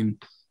know. I mean,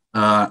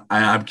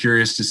 I'm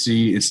curious to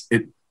see.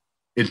 It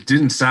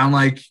didn't sound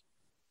like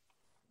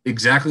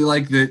exactly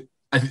like that.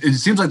 It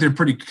seems like they're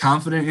pretty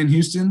confident in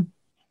Houston.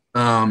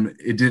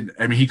 It did.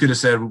 I mean, he could have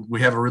said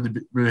we have a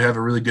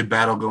really good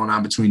battle going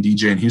on between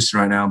DJ and Houston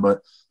right now,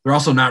 but they're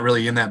also not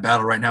really in that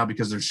battle right now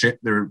because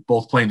they're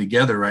both playing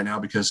together right now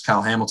because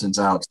Kyle Hamilton's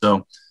out.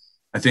 So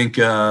I think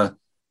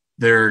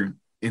they're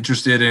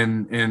interested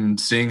in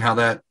seeing how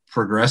that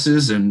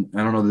progresses, and I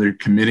don't know that they're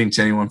committing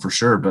to anyone for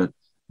sure, but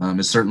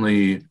it's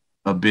certainly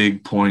a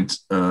big point,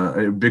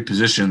 a big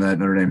position that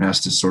Notre Dame has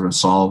to sort of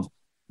solve.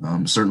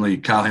 Certainly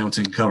Kyle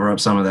Hamilton can cover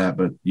up some of that,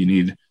 but you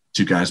need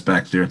two guys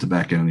back there at the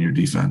back end of your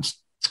defense.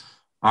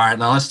 All right,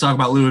 now let's talk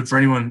about Lou. For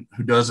anyone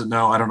who doesn't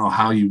know, I don't know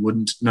how you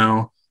wouldn't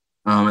know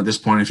at this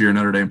point if you're a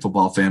Notre Dame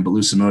football fan, but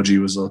Lou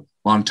Somogyi was a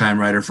longtime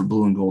writer for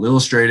Blue and Gold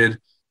Illustrated,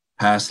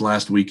 passed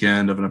last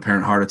weekend of an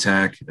apparent heart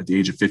attack at the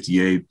age of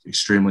 58.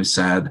 Extremely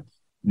sad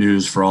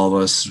news for all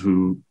of us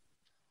who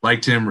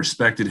liked him,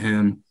 respected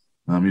him.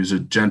 He was a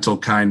gentle,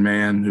 kind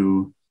man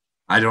who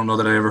I don't know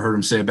that I ever heard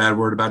him say a bad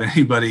word about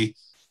anybody.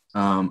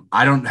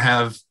 I don't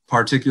have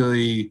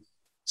particularly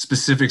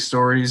specific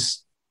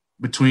stories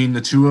between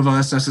the two of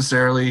us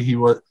necessarily. He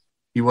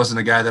wasn't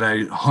a guy that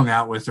I hung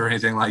out with or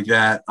anything like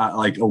that,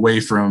 like away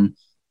from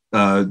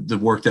the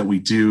work that we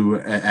do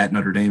at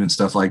Notre Dame and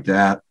stuff like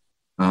that.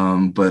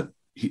 But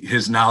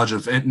his knowledge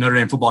of Notre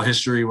Dame football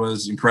history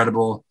was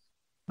incredible.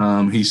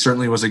 He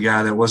certainly was a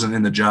guy that wasn't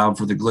in the job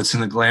for the glitz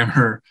and the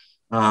glamour.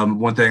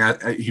 One thing,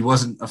 he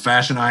wasn't a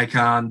fashion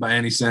icon by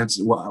any sense.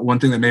 One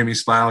thing that made me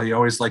smile, he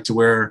always liked to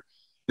wear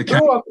the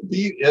cap.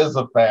 He is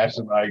a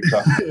fashion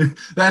icon.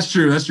 That's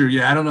true.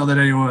 Yeah, I don't know that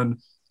anyone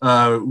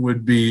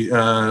would be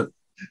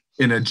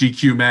in a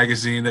GQ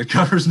magazine that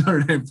covers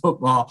Notre Dame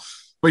football.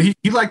 But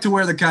he liked to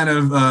wear the kind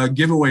of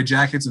giveaway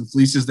jackets and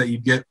fleeces that you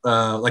get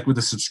like with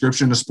a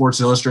subscription to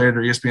Sports Illustrated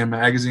or ESPN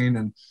magazine.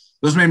 And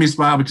those made me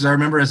smile because I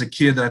remember as a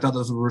kid that I thought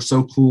those were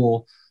so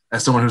cool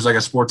as someone who's like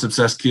a sports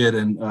obsessed kid.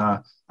 And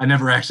I don't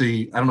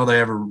know that I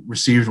ever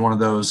received one of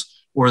those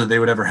or that they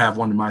would ever have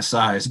one in my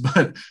size,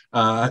 but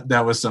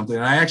that was something.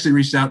 And I actually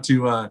reached out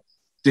to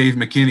Dave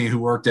McKinney, who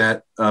worked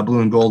at Blue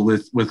and Gold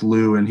with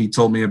Lou, and he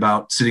told me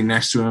about sitting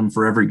next to him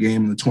for every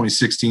game in the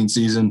 2016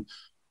 season,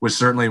 which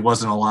certainly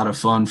wasn't a lot of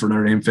fun for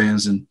Notre Dame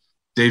fans. And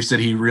Dave said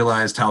he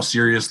realized how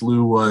serious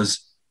Lou was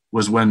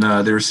when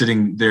they were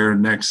sitting there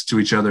next to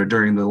each other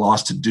during the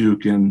loss to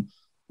Duke. And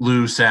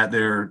Lou sat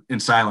there in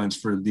silence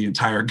for the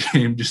entire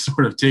game, just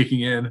sort of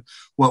taking in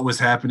what was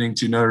happening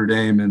to Notre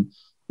Dame and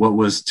what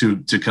was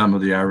to come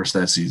of the Irish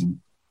that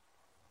season.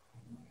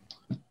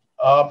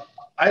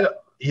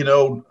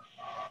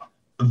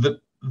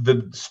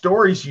 The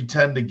stories you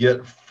tend to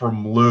get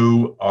from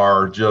Lou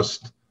are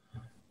just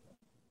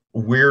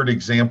weird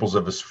examples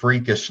of his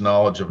freakish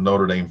knowledge of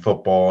Notre Dame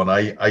football. And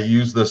I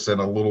use this in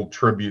a little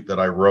tribute that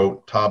I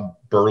wrote. Todd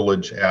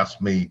Burlage asked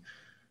me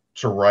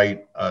to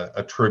write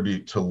a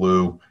tribute to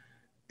Lou.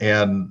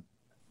 And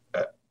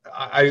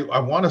I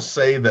want to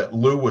say that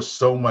Lou was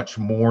so much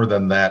more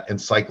than that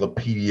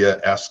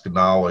encyclopedia-esque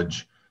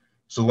knowledge.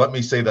 So let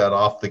me say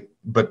that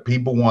but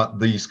people want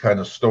these kind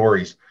of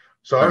stories.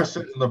 So I was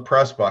sitting in the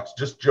press box,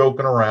 just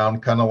joking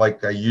around, kind of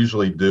like I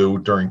usually do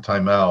during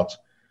timeouts.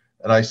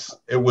 And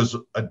it was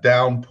a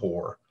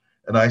downpour.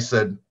 And I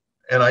said,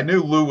 and I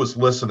knew Lou was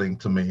listening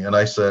to me. And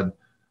I said,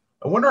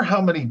 I wonder how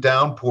many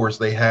downpours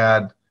they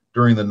had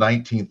during the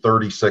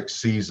 1936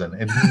 season.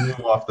 And he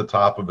knew off the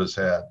top of his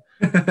head.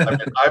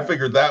 I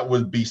figured that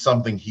would be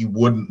something he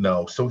wouldn't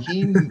know. So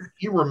he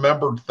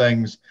remembered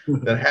things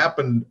that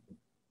happened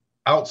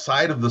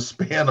outside of the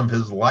span of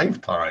his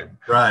lifetime.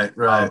 Right.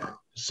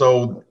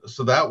 So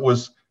that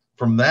was,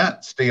 from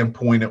that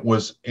standpoint, it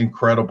was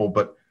incredible.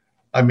 But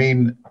I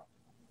mean,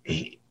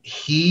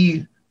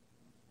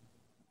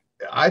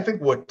 I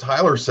think what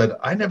Tyler said,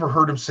 I never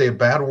heard him say a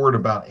bad word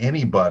about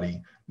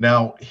anybody.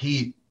 Now,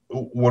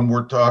 when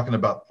we're talking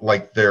about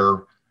like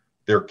their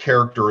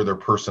character or their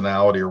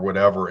personality or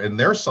whatever, and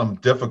there's some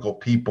difficult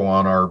people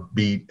on our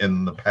beat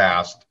in the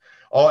past.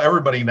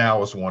 Everybody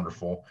now is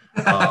wonderful.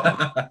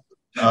 But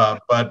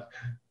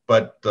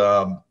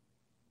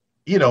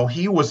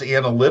he was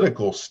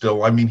analytical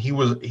still. I mean, he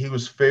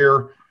was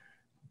fair.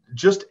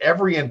 Just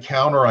every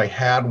encounter I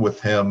had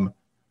with him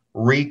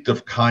reeked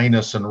of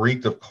kindness and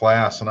reeked of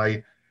class. And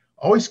I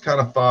always kind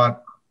of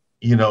thought,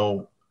 you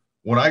know,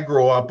 when I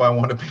grow up, I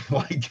want to be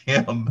like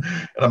him.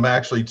 And I'm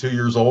actually 2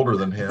 years older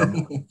than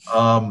him.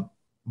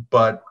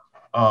 But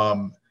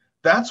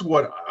that's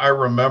what I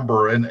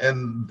remember.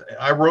 And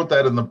I wrote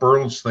that in the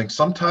Burles thing.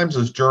 Sometimes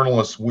as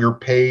journalists, we're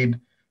paid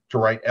to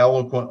write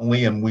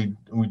eloquently, and we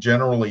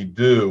generally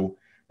do.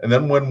 And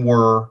then when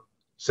we're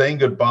saying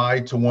goodbye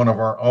to one of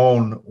our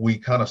own, we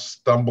kind of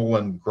stumble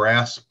and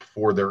grasp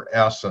for their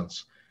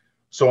essence.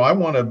 So I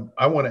want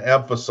to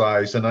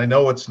emphasize, and I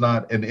know it's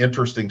not an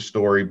interesting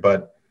story,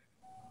 but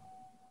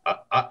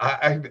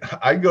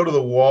I go to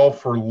the wall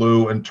for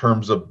Lou in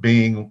terms of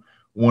being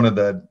one of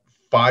the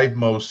 5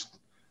 most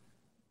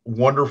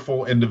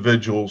wonderful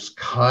individuals,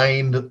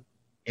 kind,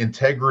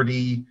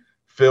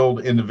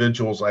 integrity-filled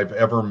individuals I've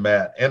ever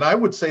met. And I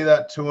would say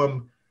that to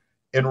him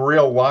in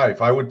real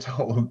life. I would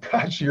tell Lou,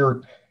 gosh,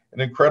 you're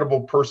an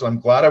incredible person. I'm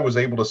glad I was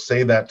able to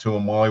say that to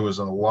him while he was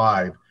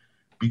alive,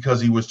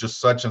 because he was just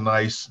such a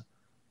nice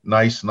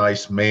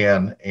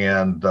man.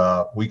 And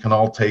we can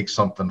all take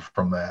something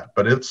from that.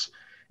 But it's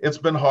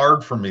been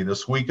hard for me.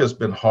 This week has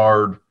been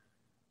hard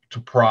to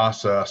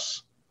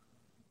process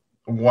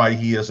why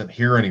he isn't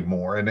here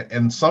anymore.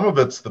 And some of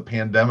it's the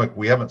pandemic.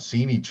 We haven't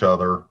seen each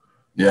other.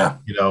 Yeah.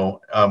 You know,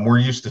 we're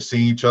used to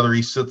seeing each other.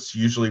 He sits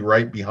usually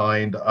right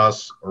behind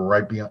us, or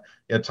right behind.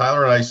 Yeah,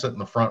 Tyler and I sit in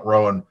the front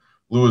row, and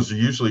Lou is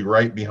usually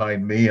right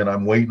behind me, and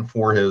I'm waiting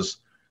for his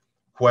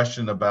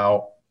question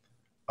about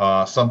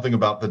something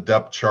about the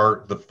depth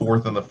chart, the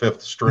 4th and the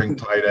 5th string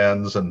tight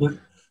ends. And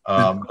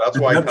that's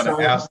why I kind of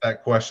asked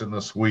that question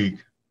this week.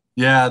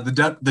 Yeah, the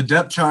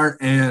depth chart,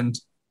 and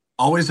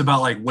always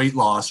about like weight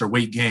loss or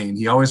weight gain.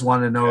 He always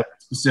wanted to know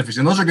specifics,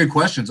 and those are good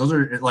questions. Those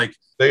are like,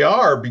 they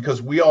are,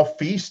 because we all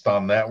feast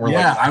on that. We're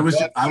like,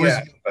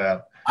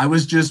 I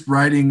was just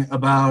writing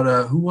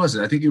about who was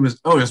it? I think it was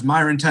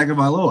Myron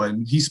Tagovailoa,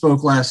 and he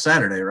spoke last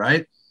Saturday,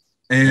 right?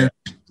 And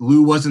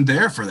Lou wasn't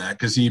there for that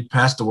because he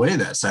passed away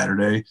that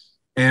Saturday,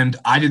 and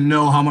I didn't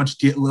know how much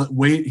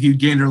weight he'd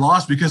gained or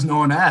lost because no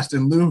one asked.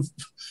 And Lou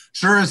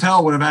sure as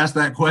hell would have asked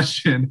that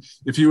question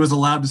if he was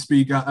allowed to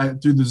speak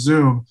through the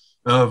Zoom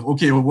of,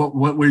 okay, well,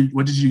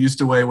 what did you used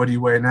to weigh? What do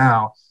you weigh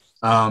now?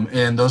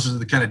 And those are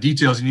the kind of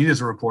details you need as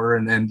a reporter.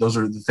 And then those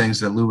are the things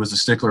that Lou was a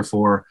stickler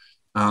for.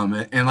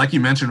 And like you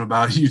mentioned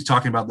about, he was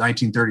talking about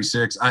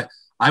 1936. I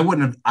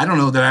don't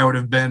know that I would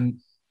have been,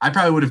 I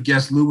probably would have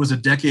guessed Lou was a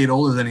decade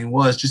older than he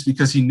was, just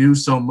because he knew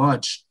so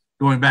much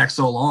going back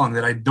so long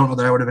that I don't know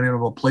that I would have been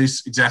able to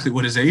place exactly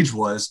what his age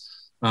was,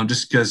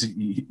 just because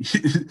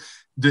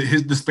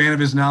the span of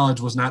his knowledge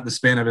was not the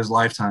span of his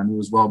lifetime. It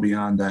was well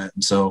beyond that.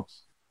 And so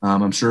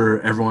I'm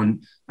sure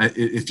everyone,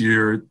 if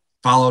you're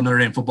following Notre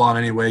Dame football in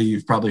any way,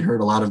 you've probably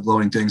heard a lot of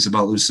glowing things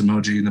about Lou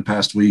Somogyi in the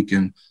past week,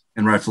 and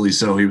rightfully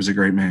so. He was a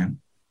great man.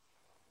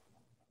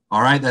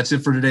 All right, that's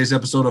it for today's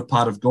episode of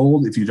Pot of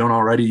Gold. If you don't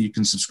already, you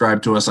can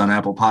subscribe to us on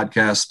Apple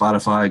Podcasts,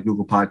 Spotify,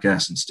 Google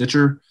Podcasts, and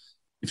Stitcher.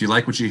 If you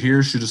like what you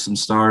hear, shoot us some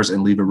stars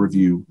and leave a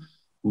review.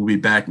 We'll be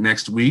back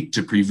next week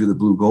to preview the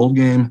Blue Gold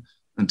game.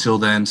 Until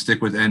then,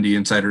 stick with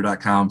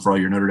NDinsider.com for all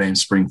your Notre Dame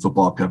spring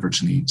football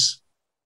coverage needs.